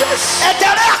Kenya.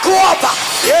 Endelea kuomba.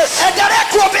 Endelea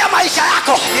kuombea maisha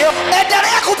yako.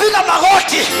 Endelea kupiga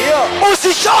magoti.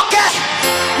 Usishoke.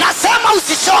 Nasema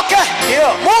usishoke.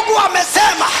 Mungu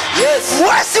amesema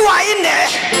mwezi wa 4,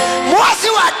 mwezi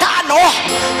wa 5,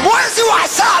 mwezi wa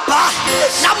 7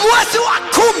 na mwezi wa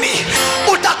 10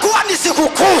 utakuwa ni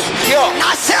sikukuu.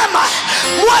 Nasema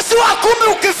mwezi wa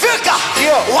 10 ukifika,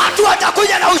 watu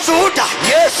watakuja na ushuhuda.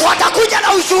 Watakuja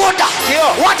na ushuhuda.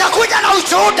 Watakuja na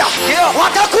ushuhuda.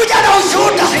 Watakuja na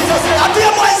ushuhuda.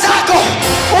 Ambia mwenzako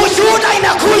ushuhuda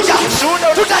inakuja.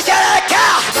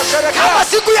 Tutasherehekea kama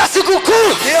siku ya sikukuu.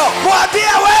 Mwambie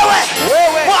wewe.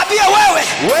 Mwambie wewe.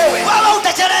 Wewe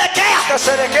utasherehekea.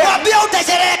 Mwambie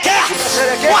utasherehekea.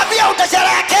 Mwambie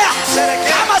utasherehekea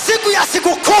kama siku ya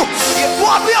sikukuu.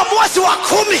 Mwambie mwezi wa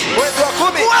 10. Mwezi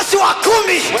wa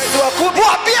 10.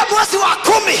 Mwambie mwezi wa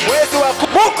 10.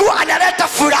 Mungu analeta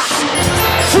furaha.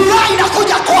 Furaha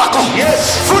inakuja kwako.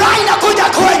 Furaha inakuja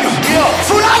kwenu.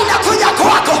 Furaha inakuja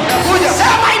kwako.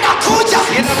 Sema inakuja.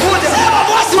 Sema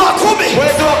mwezi wa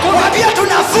 10. Mwambie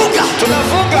tunafunga.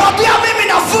 Mwambie mimi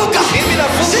nafunga.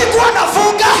 Sikuwa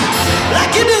nafunga,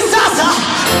 lakini sasa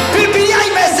Biblia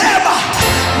imesema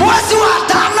mwezi wa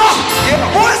 5,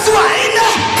 mwezi wa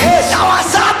 4, na wa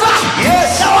 7,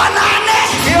 na wa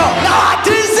 8, na wa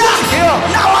 9,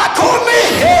 na wa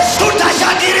 10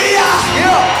 tutashangilia.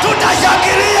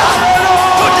 Tutashangilia.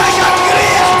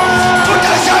 Tutashangilia.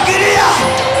 Tutashangilia.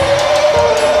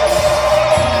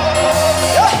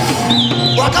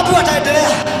 Wakati wataendelea.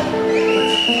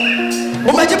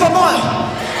 Umejipa moyo?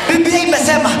 Biblia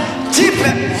imesema jipe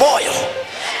moyo,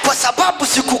 kwa sababu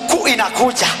sikukuu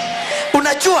inakuja.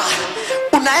 Unajua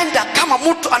unaenda kama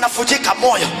mtu anavunjika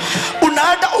moyo.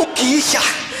 Unaenda ukiisha,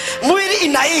 mwili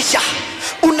inaisha,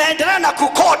 unaendelea na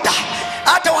kukoda.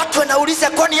 Hata watu wanauliza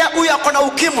kwani huyu ako na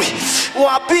ukimwi?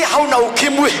 Mwambie hauna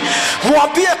ukimwi.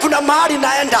 Mwambie kuna mahali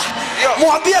naenda.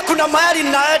 Mwambie kuna mahali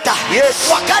naenda.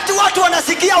 Wakati watu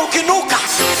wanasikia ukinuka,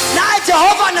 na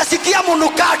Jehova anasikia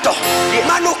manukato.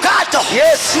 Manukato.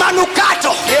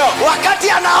 Manukato. Wakati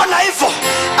anaona hivyo,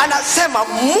 anasema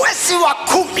mwezi wa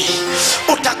 10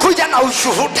 utakuja na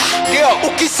ushuhuda.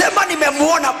 Ukisema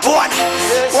nimemuona Bwana.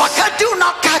 Wakati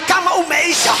unakaa kama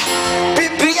umeisha,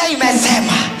 Biblia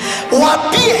imesema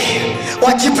waambie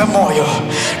wajipe moyo.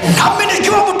 Nami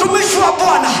nikiwa mtumishi wa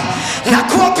Bwana na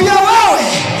kuambia wewe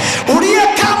uliye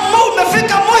kama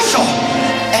umefika mwisho,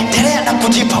 endelea na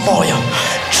kujipa moyo.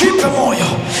 Jipe moyo.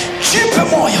 Jipe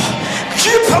moyo.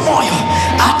 Jipe moyo.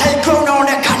 Hata ikiwa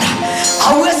unaonekana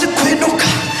hauwezi kuinuka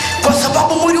kwa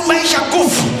sababu mwili umeisha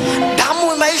nguvu,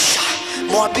 damu imeisha,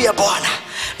 mwambie Bwana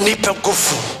nipe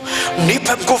nguvu.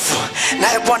 Nipe nguvu.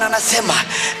 Naye Bwana anasema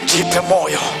jipe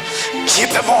moyo.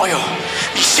 Jipe moyo.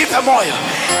 Jipe moyo.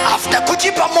 After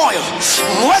kujipa moyo,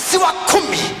 mwezi wa 10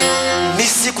 ni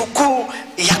sikukuu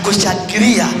ya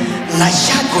kushangilia na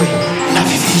shangwe na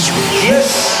vifijo.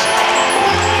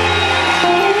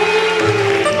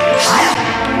 Haya,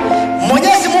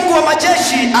 Mwenyezi Mungu wa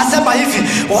majeshi asema hivi,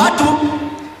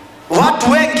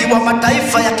 watu wengi wa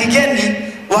mataifa ya kigeni,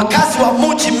 wakazi wa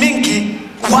mji mingi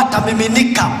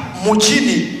watamiminika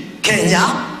mjini Kenya.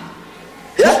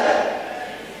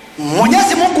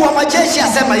 Mwenyezi Mungu wa majeshi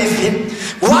asema hivi,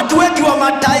 watu wengi wa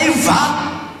mataifa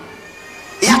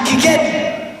ya kigeni,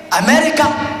 Amerika,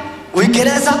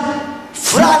 Uingereza,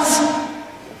 France,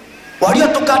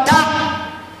 waliotukataa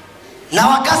na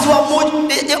wakazi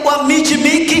wa miji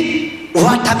mingi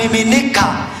watamiminika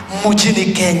mjini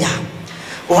Kenya.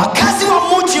 Wakazi wa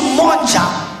mji mmoja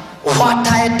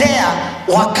wataendea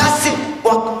wakazi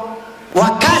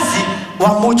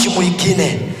wa mji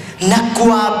mwingine na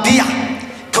kuambia,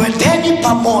 twendeni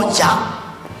pamoja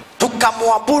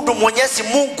tukamwabudu Mwenyezi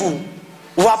Mungu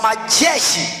wa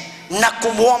majeshi na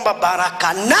kumuomba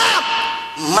baraka. Na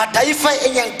mataifa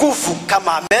yenye nguvu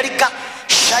kama Amerika,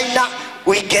 China,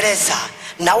 Uingereza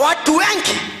na watu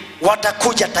wengi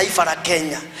watakuja taifa la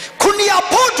Kenya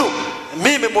kuniabudu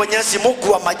mimi Mwenyezi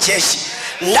Mungu wa majeshi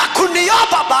na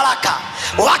kuniomba baraka.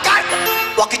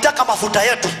 Wakitaka mafuta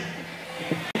yetu,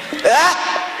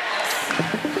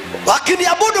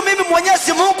 wakiniabudu mimi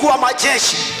Mwenyezi Mungu wa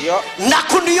majeshi na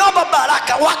kuniomba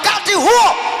baraka, wakati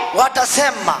huo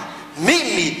watasema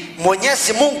mimi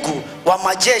Mwenyezi Mungu wa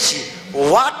majeshi,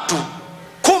 watu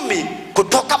 10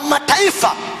 kutoka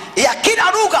mataifa ya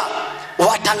kila lugha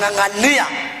watang'ang'ania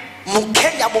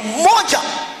Mkenya mmoja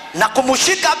na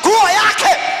kumshika nguo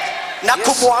yake na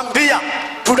kumwambia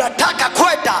tunataka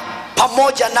kwenda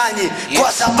pamoja nanyi,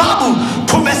 kwa sababu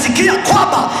tumesikia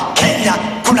kwamba Kenya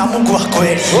kuna Mungu wa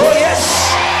kweli. Oh yes.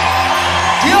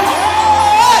 Ndio.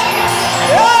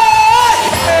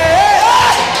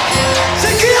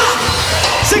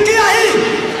 Sikia hii.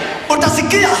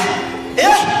 Utasikia.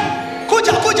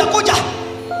 Kuja.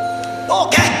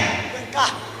 Okay.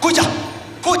 Kuja.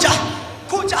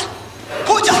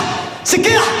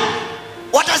 Sikia.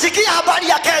 Watasikia habari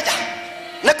ya Kenya.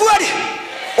 Ni kweli.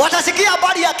 Watasikia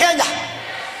habari ya Kenya.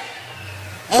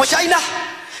 China,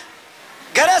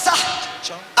 Gereza,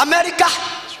 Amerika,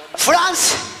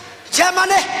 France,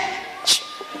 Germany,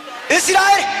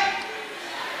 Israel.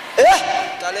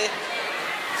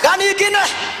 Gani ingine?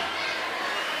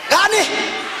 Gani?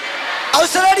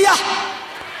 Australia,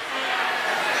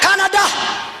 Canada.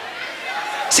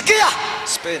 Sikia.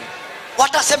 Spain.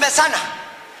 Watasemezana.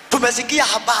 Tumesikia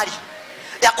habari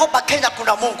ya kwamba Kenya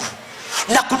kuna Mungu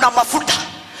na kuna mafuta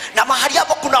na mahali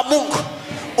hapo kuna Mungu.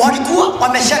 Walikuwa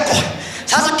wameshekwa.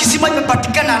 Sasa kisima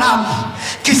imepatikana Lamu,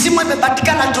 kisima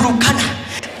imepatikana Turukana,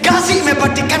 gazi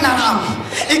imepatikana Lamu,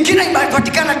 ingine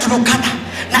imepatikana Turukana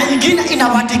na ingine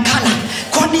inapatikana.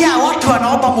 Kwani ya watu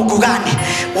wanaomba Mungu gani?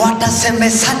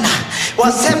 Watasemezana.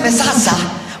 Waseme sasa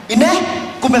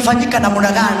kumefanyika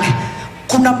namna gani?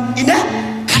 Kuna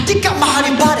katika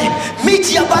mahali pale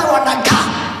miji ambayo wanakaa,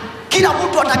 kila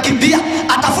mtu atakimbia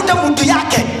atafuta mtu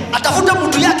yake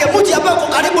mji ambaye uko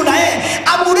karibu na yeye,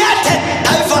 amulete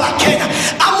taifa la Kenya,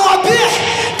 amwambie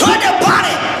twende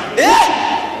pale.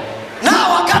 Na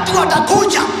wakati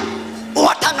watakuja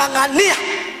watang'ang'ania.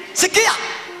 Sikia,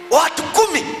 watu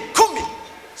 10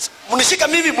 munishike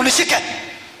mimi, munishike.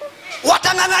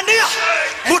 Watang'ang'ania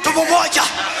mtu mmoja,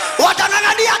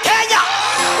 watang'ang'ania Kenya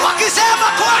wakisema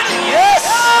kwani Yes.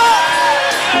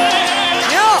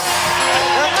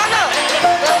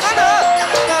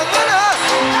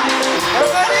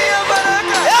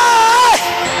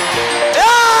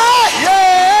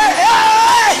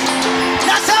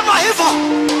 Nasema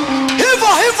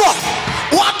hivyo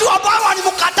watu ambao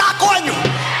walimkataa kwenyu,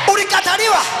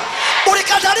 ulikataliwa.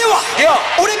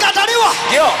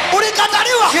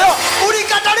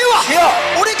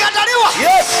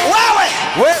 Yes. Wewe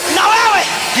na wewe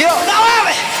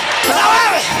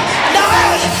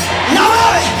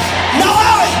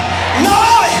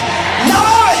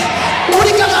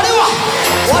ulikataliwa.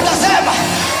 Watasema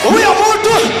huyo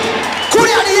mtu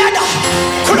kule alienda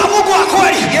kuna Mungu wa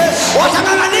kweli.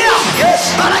 Watang'ang'ania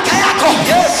baraka yako.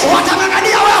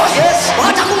 Watang'ang'ania wewe.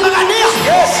 Watakung'ang'ania.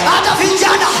 Hata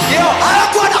vijana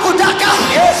hawakuwa wanakutaka.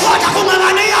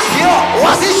 Watakung'ang'ania.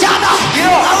 Wasichana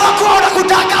hawakuwa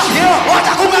wanakutaka.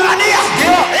 Watakung'ang'ania.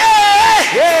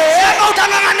 Sema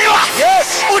utang'ang'aniwa.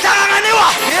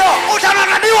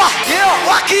 Utang'ang'aniwa.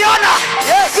 Wakiona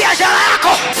biashara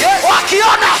yako,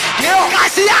 wakiona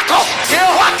kazi yako,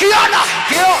 wakiona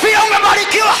vile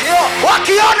umebarikiwa,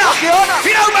 wakiona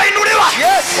vile umeinuliwa,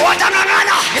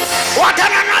 watang'ang'ana.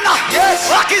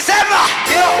 Wakisema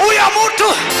huyo mtu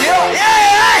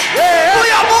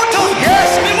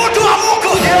ni mtu wa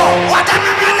Mungu,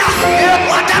 watang'ang'ana.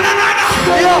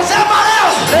 Sema leo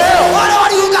wale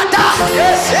walikukataa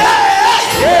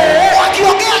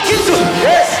wakiongea kitu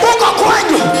uko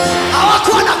kwenyu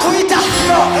hawakuwa na kuita,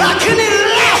 lakini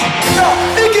leo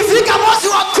ikifika mwezi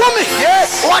wa 10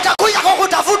 watakuja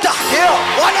kukutafuta.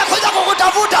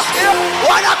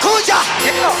 Wanakuja.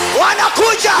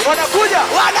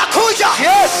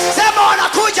 Sema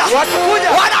wanakuja.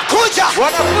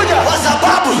 Kwa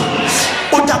sababu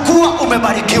utakuwa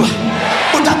umebarikiwa,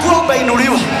 utakuwa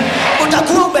umeinuliwa,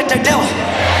 utakuwa umetetewa.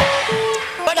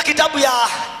 Baada kitabu ya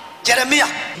Yeremia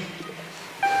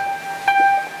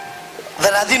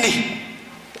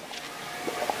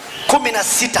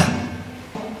 30:16,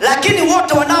 lakini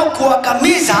wote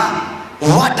wanaokuangamiza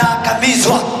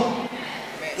wataangamizwa,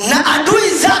 na adui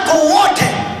zako wote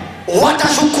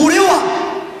watashukuliwa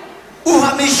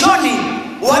uhamishoni,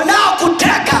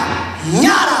 wanaokuteka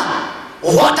nyara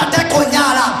watatekwa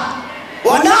nyara,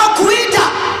 wanaokuita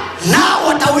nao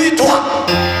watawitwa.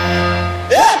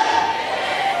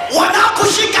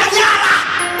 Wanaokushika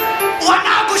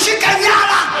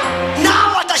nyara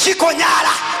nao watashikwa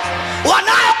nyara,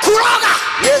 wanaokuroga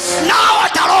nao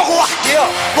watarogwa,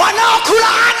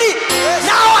 wanaokulaani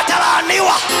nao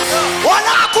watalaaniwa,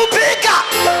 wanaokupiga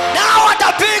nao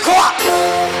watapigwa,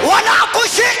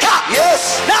 wanaokushika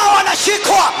nao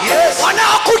wanashikwa,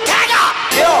 wanaokutega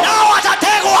nao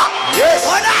watategwa,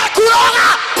 wanaoku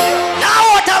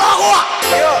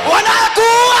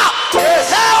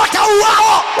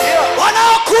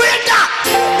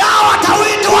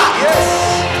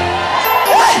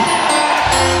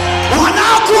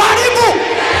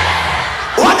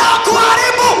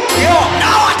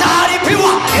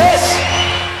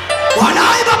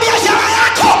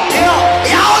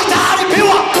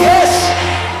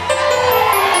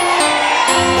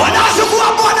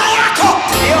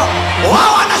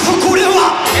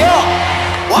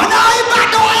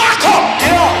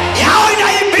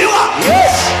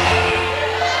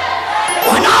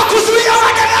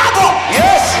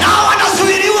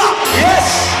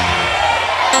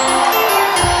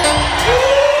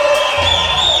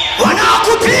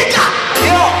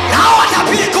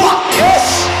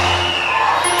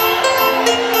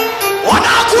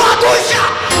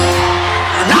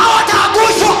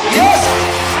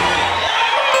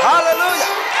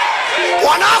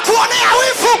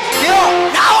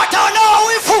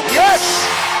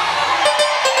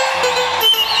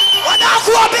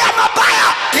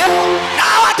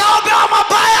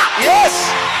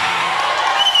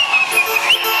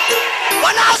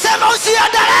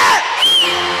usiendelee,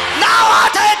 nao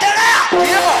wataendelea.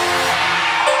 Ndio.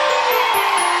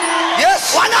 Yes.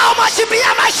 Wanaomashibia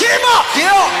mashimo,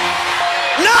 Ndio.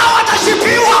 nao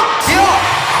watashibiwa. Ndio.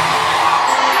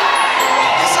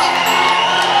 Yes, sir.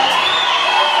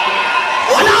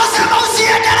 Wanaosema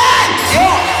usiendelee,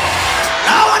 Ndio.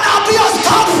 nao wanaambiwa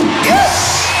stop. Yes.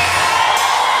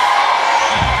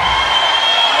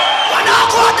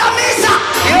 Wanaokuangamiza,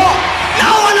 Ndio.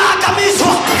 nao wanaangamizwa.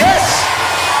 Yes.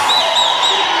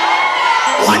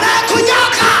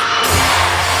 Wanakunyoka,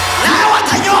 nao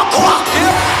watanyokwa.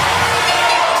 Ndio.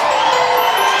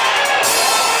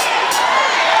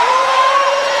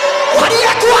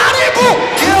 Waliyekuharibu,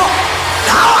 Ndio.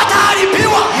 nao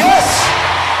wataharibiwa. Yes.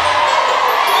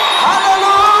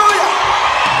 Hallelujah.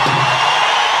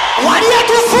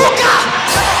 Waliyekufuga,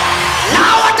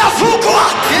 nao watafugwa.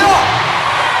 Ndio.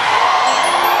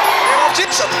 Name of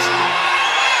Jesus.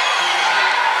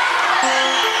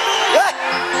 Yeah.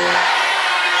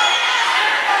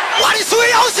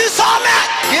 Walizuia usisome,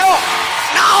 Ndio.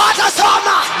 nao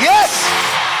watasoma. Yes.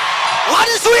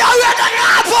 Walizuia uende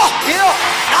ng'ambo, Ndio.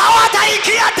 nao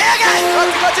wataingia ndege.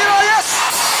 Katika jina la Yesu.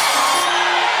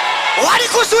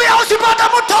 Walikuzuia usipate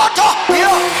mtoto, Ndio.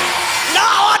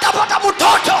 nao watapata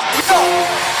mtoto. Ndio.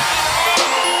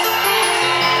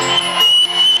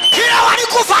 Kila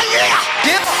walikufanyia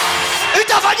Ndio.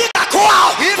 itafanyika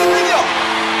kwao. Hivyo.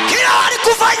 Kila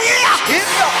walikufanyia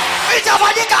Hivyo.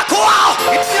 itafanyika kwao.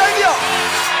 Hivyo.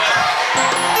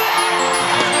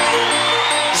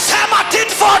 Sema tit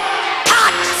for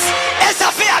tat is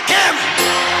a fair game.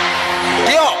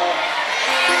 Ndio.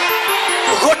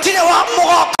 Gutire wa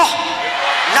mugoko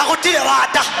na gutire wa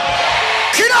nda.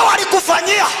 Kila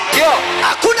walikufanyia, Ndio.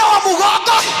 hakuna wa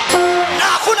mugoko na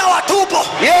hakuna wa tumbo.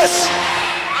 Yes.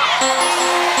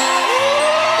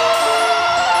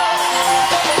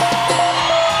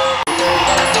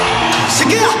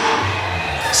 Sikia,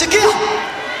 sikia,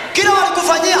 kila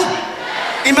walikufanyia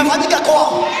imefanyika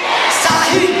kwao.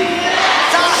 Sahi,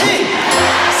 sahi,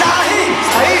 sahi,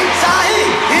 sahi, sahi,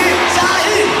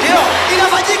 sahi, Ndio.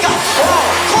 inafanyika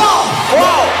kwao,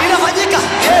 Wow. inafanyika.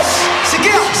 Yes.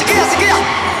 Sikia, sikia, sikia,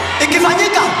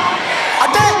 ikifanyika,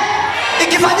 ate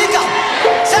ikifanyika,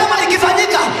 sema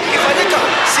ikifanyika, Ifanyika.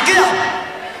 sikia,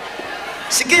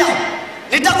 sikia,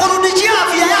 nitakurudishia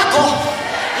afya yako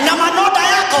na manota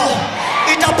yako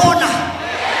itapona.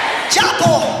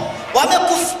 Japo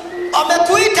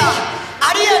wamekuita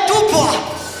aliyetupwa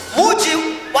muji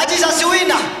wa Jesus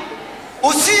wina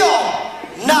usio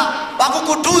na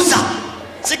wakukutuza.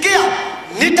 Sikia,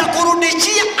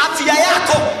 nitakurudishia afya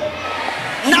yako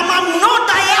na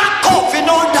manota yako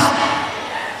vinonda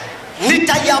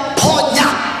nitayaponya.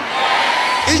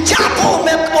 Ijapo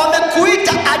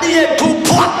wamekuita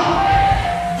aliyetupwa,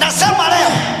 nasema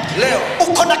leo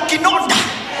uko na kinonda,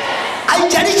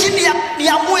 haijalishi ni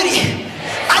ya mwili,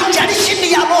 haijalishi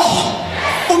ni ya roho,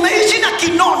 umeishi na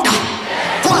kinonda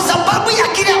kwa sababu ya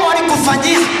kile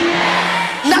walikufanyia,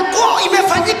 na kwa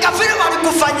imefanyika vile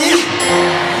walikufanyia.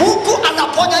 Mungu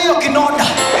anaponya hiyo kinonda.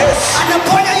 Yes.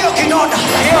 Anaponya hiyo kinonda.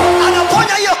 Ndio.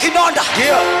 Anaponya hiyo kinonda.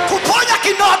 Ndio. Kuponya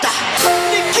kinonda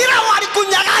ni kila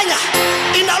walikunyang'anya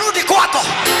inarudi kwako.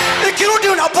 Ikirudi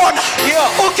unapona. Ndio.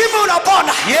 Ukimwi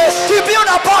unapona. Yes. TB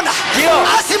unapona. Ndio.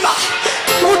 Asima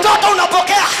mtoto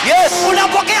unapokea. Yes.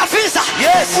 Unapokea visa.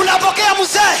 Yes. Unapokea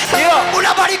mzee. Ndio.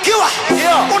 Unabarikiwa.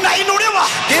 Ndio. Unainuliwa.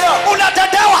 Ndio.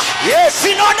 Unatetewa. Yes.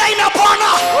 Vinonda inapona.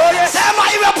 Oh, yes. Sema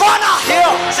imepona.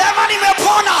 Ndio. Sema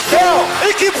nimepona. Ndio.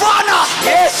 Ikipona.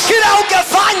 Yes. Kile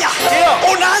ungefanya.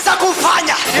 Ndio. Unaanza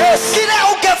kufanya. Yes. Kile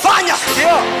ungefanya.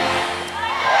 Ndio.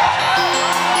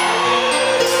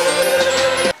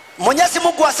 Mwenyezi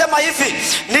Mungu asema hivi,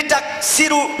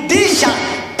 nitasirudisha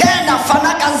tena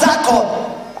fanaka zako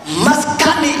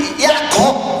maskani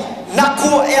yako na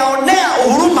kuyaonea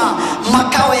huruma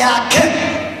makao yake.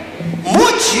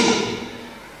 Mji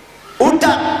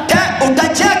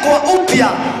utajengwa upya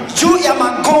juu ya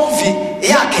magomvi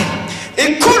yake.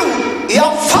 Ikulu ya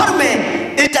mfalme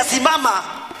itasimama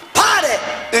pale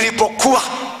ilipokuwa.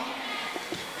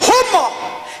 Humo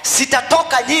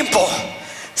sitatoka nyimbo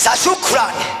za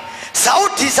shukrani,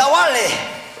 sauti za wale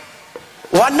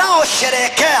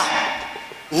wanaosherehekea.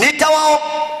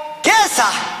 Nitawaongeza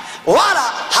wala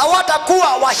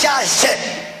hawatakuwa wachache.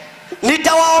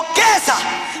 Nitawaongeza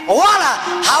wala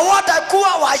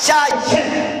hawatakuwa wachache.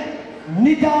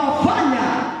 Nitawafanya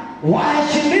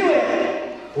waheshimiwe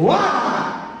wala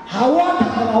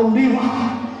hawatalaumiwa.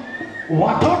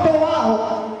 Watoto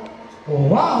wao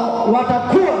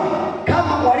watakuwa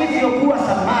kama walivyokuwa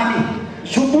zamani.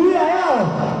 Jumuiya yao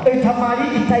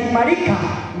itaimarika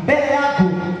mbele yako,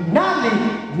 nami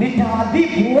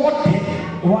nitawadhibu wote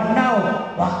wanao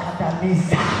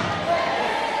wakandamiza.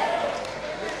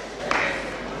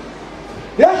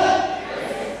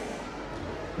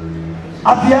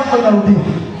 Afya yako inarudi,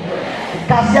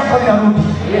 kazi yako inarudi.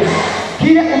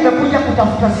 Kile umekuja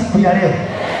kutafuta siku ya leo,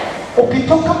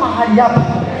 ukitoka mahali hapa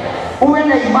uwe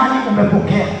na imani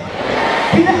umepokea.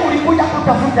 Kile ulikuja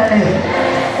kutafuta leo,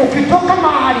 ukitoka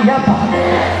mahali hapa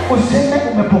useme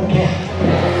umepokea.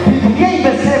 Biblia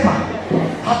imesema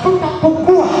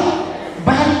hatutapungua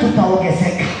bali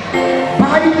tutaongezeka,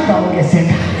 bali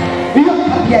tutaongezeka. Hiyo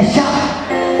biashara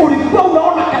ulikuwa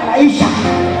unaona kanaisha,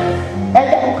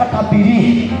 ende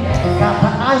ukatabirie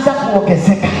kataanza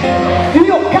kuongezeka.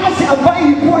 Hiyo kazi ambayo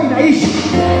ilikuwa inaisha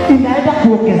inaenda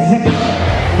kuongezeka.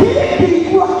 Ile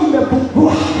kilikuwa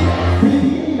kimepungua,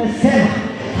 Biblia imesema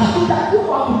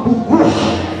hatutakuwa kupungua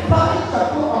bali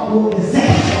tutakuwa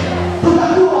kuongezeka.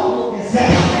 Tutakuwa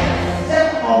kuongezeka.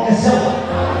 Sema ongezeka.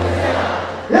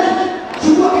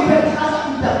 Chukua kibeti hasa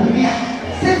kutabiria.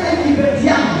 Sema kibeti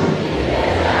yangu.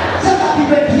 Sema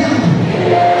kibeti yangu.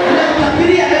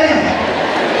 Unatabiria leo.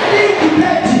 Hii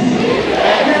kibeti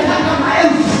nataka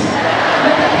maelfu.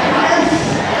 Nataka maelfu.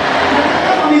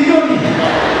 Nataka milioni.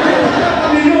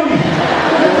 Nataka milioni.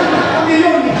 Nataka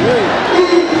milioni.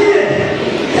 Iingie.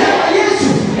 Sema Yesu.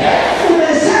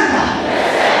 Umesema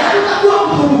hatutakuwa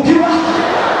kupungukiwa.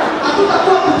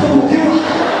 Hatutakuwa kupungukiwa.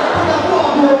 Tutakuwa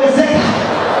kuongezeka.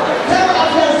 Sema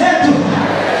afya zetu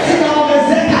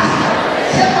zinaongezeka.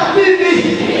 Sema mimi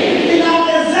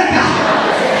inaongezeka.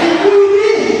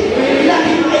 Kimwili na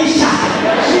kimaisha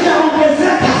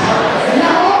zinaongezeka.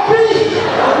 Maombi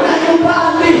na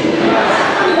nyumbani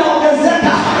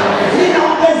inaongezeka.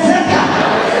 Zinaongezeka.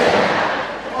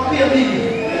 Mwambie mimi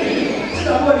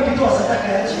sitakuwa nikitoa sadaka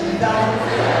ya chini dawa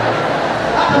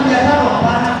hata 500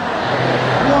 hapana.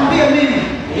 Mwambie mimi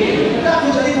nataka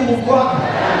kujaribu Mungu wako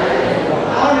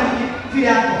aone vile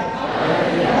yako.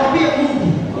 Mwambie Mungu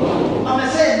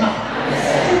amesema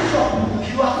sisi wa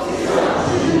kupungukiwa,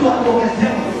 sisi ni wa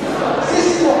kuongezewa,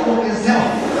 sisi ni wa kuongezewa.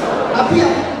 Na pia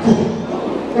Mungu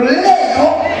leo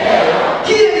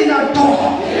kile inatoka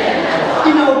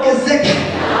inaongezeka,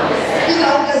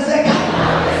 inaongezeka.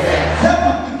 Sema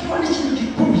ikiwa ni shilingi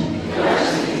 10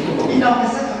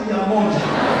 inaongezeka 100.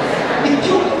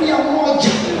 Ikiwa ni 100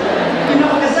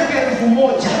 inaongezeka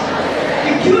 1000.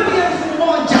 Ikiwa ni 1000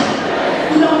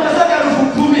 inaongezeka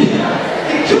 10,000.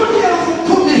 Ikiwa ni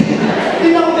 10,000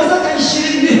 inaongezeka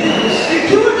 20.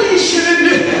 Ikiwa ni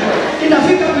 20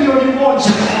 inafika milioni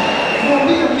 1.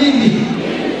 Mwambie mimi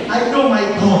I know my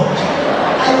God.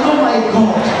 I know my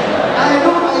God. I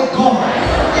know my God.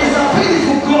 He's a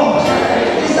faithful God.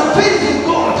 He's a faithful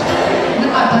God. Na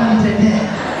atanitendea.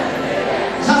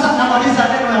 Sasa namaliza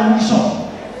neno ya mwisho.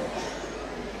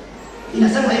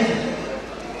 Inasema hivi.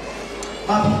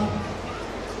 Wapi?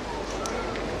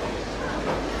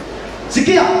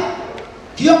 Sikia.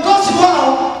 Kiongozi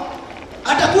wao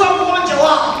atakuwa mmoja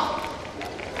wao.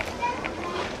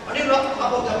 Maneno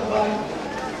hapo utakubali.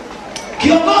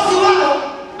 Kiongozi wao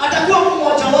atakuwa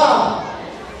mmoja wao.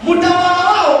 Mtawala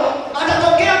wao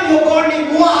atatokea miongoni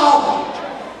mwao.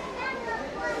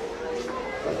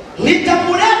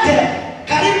 Nitamulete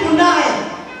karibu naye,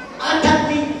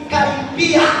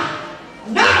 atanikaribia.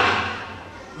 Na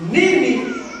nini?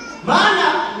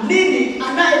 Maana nini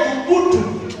anayethubutu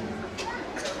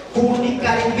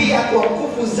kunikaribia kwa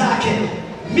nguvu zake?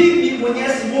 Mimi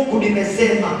Mwenyezi Mungu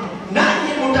nimesema,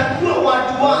 nanyi mtakuwa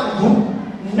watu wangu,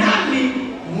 nami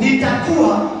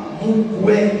nitakuwa Mungu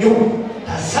wenu.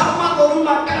 Tazama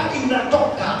huruma kali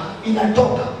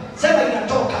inatoka. Sema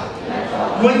inatoka.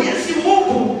 Mwenyezi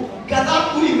Mungu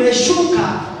ghadhabu imeshuka,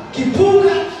 kipunga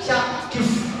cha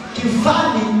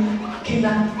kifani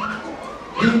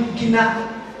kina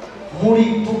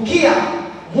mulitukia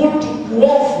mtu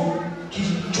muovu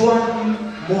kichwani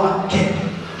mwake.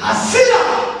 Hasira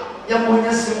ya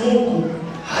Mwenyezi Mungu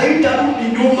haitarudi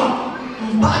nyuma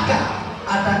mpaka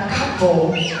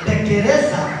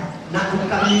atakapotekeleza na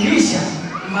kukamilisha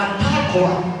matakwa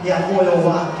ya moyo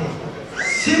wake.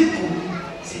 Siku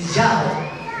zijao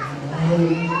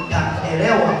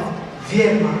mtaelewa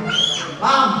vyema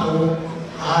mambo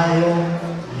hayo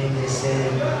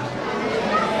nimesema.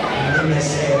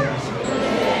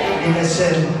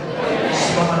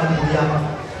 Simama na Biblia yako.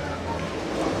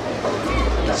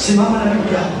 Simama na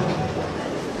Biblia yako.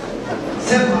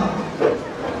 Sema,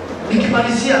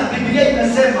 nikimalizia, Biblia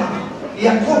inasema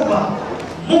ya kwamba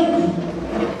Mungu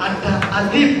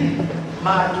ataadhibu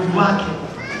maadui wake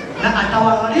na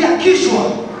atawaangalia kichwa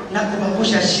na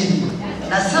kuangusha chini.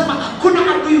 Nasema hakuna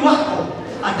adui wako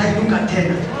atainuka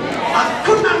tena.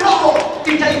 Hakuna roho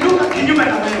itainuka kinyume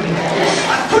na wewe.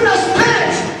 Hakuna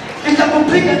spirit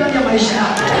itakupiga ndani ya maisha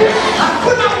yako.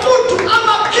 Hakuna mtu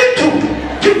ama kitu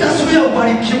kitazuia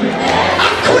ubarikiwe.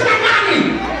 Hakuna nani,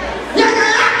 nyanya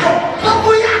yako,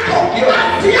 babu yako,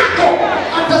 anti yako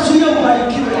atazuia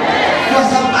ubarikiwe, kwa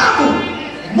sababu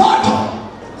moto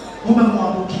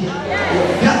umemwangukia.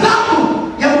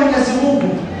 Ghadhabu ya Mwenyezi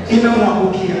Mungu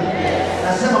imemwangukia.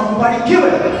 Nasema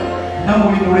kubarikiwe na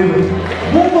muinuliwe.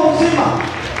 Mungu mzima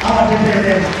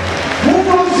awatetee.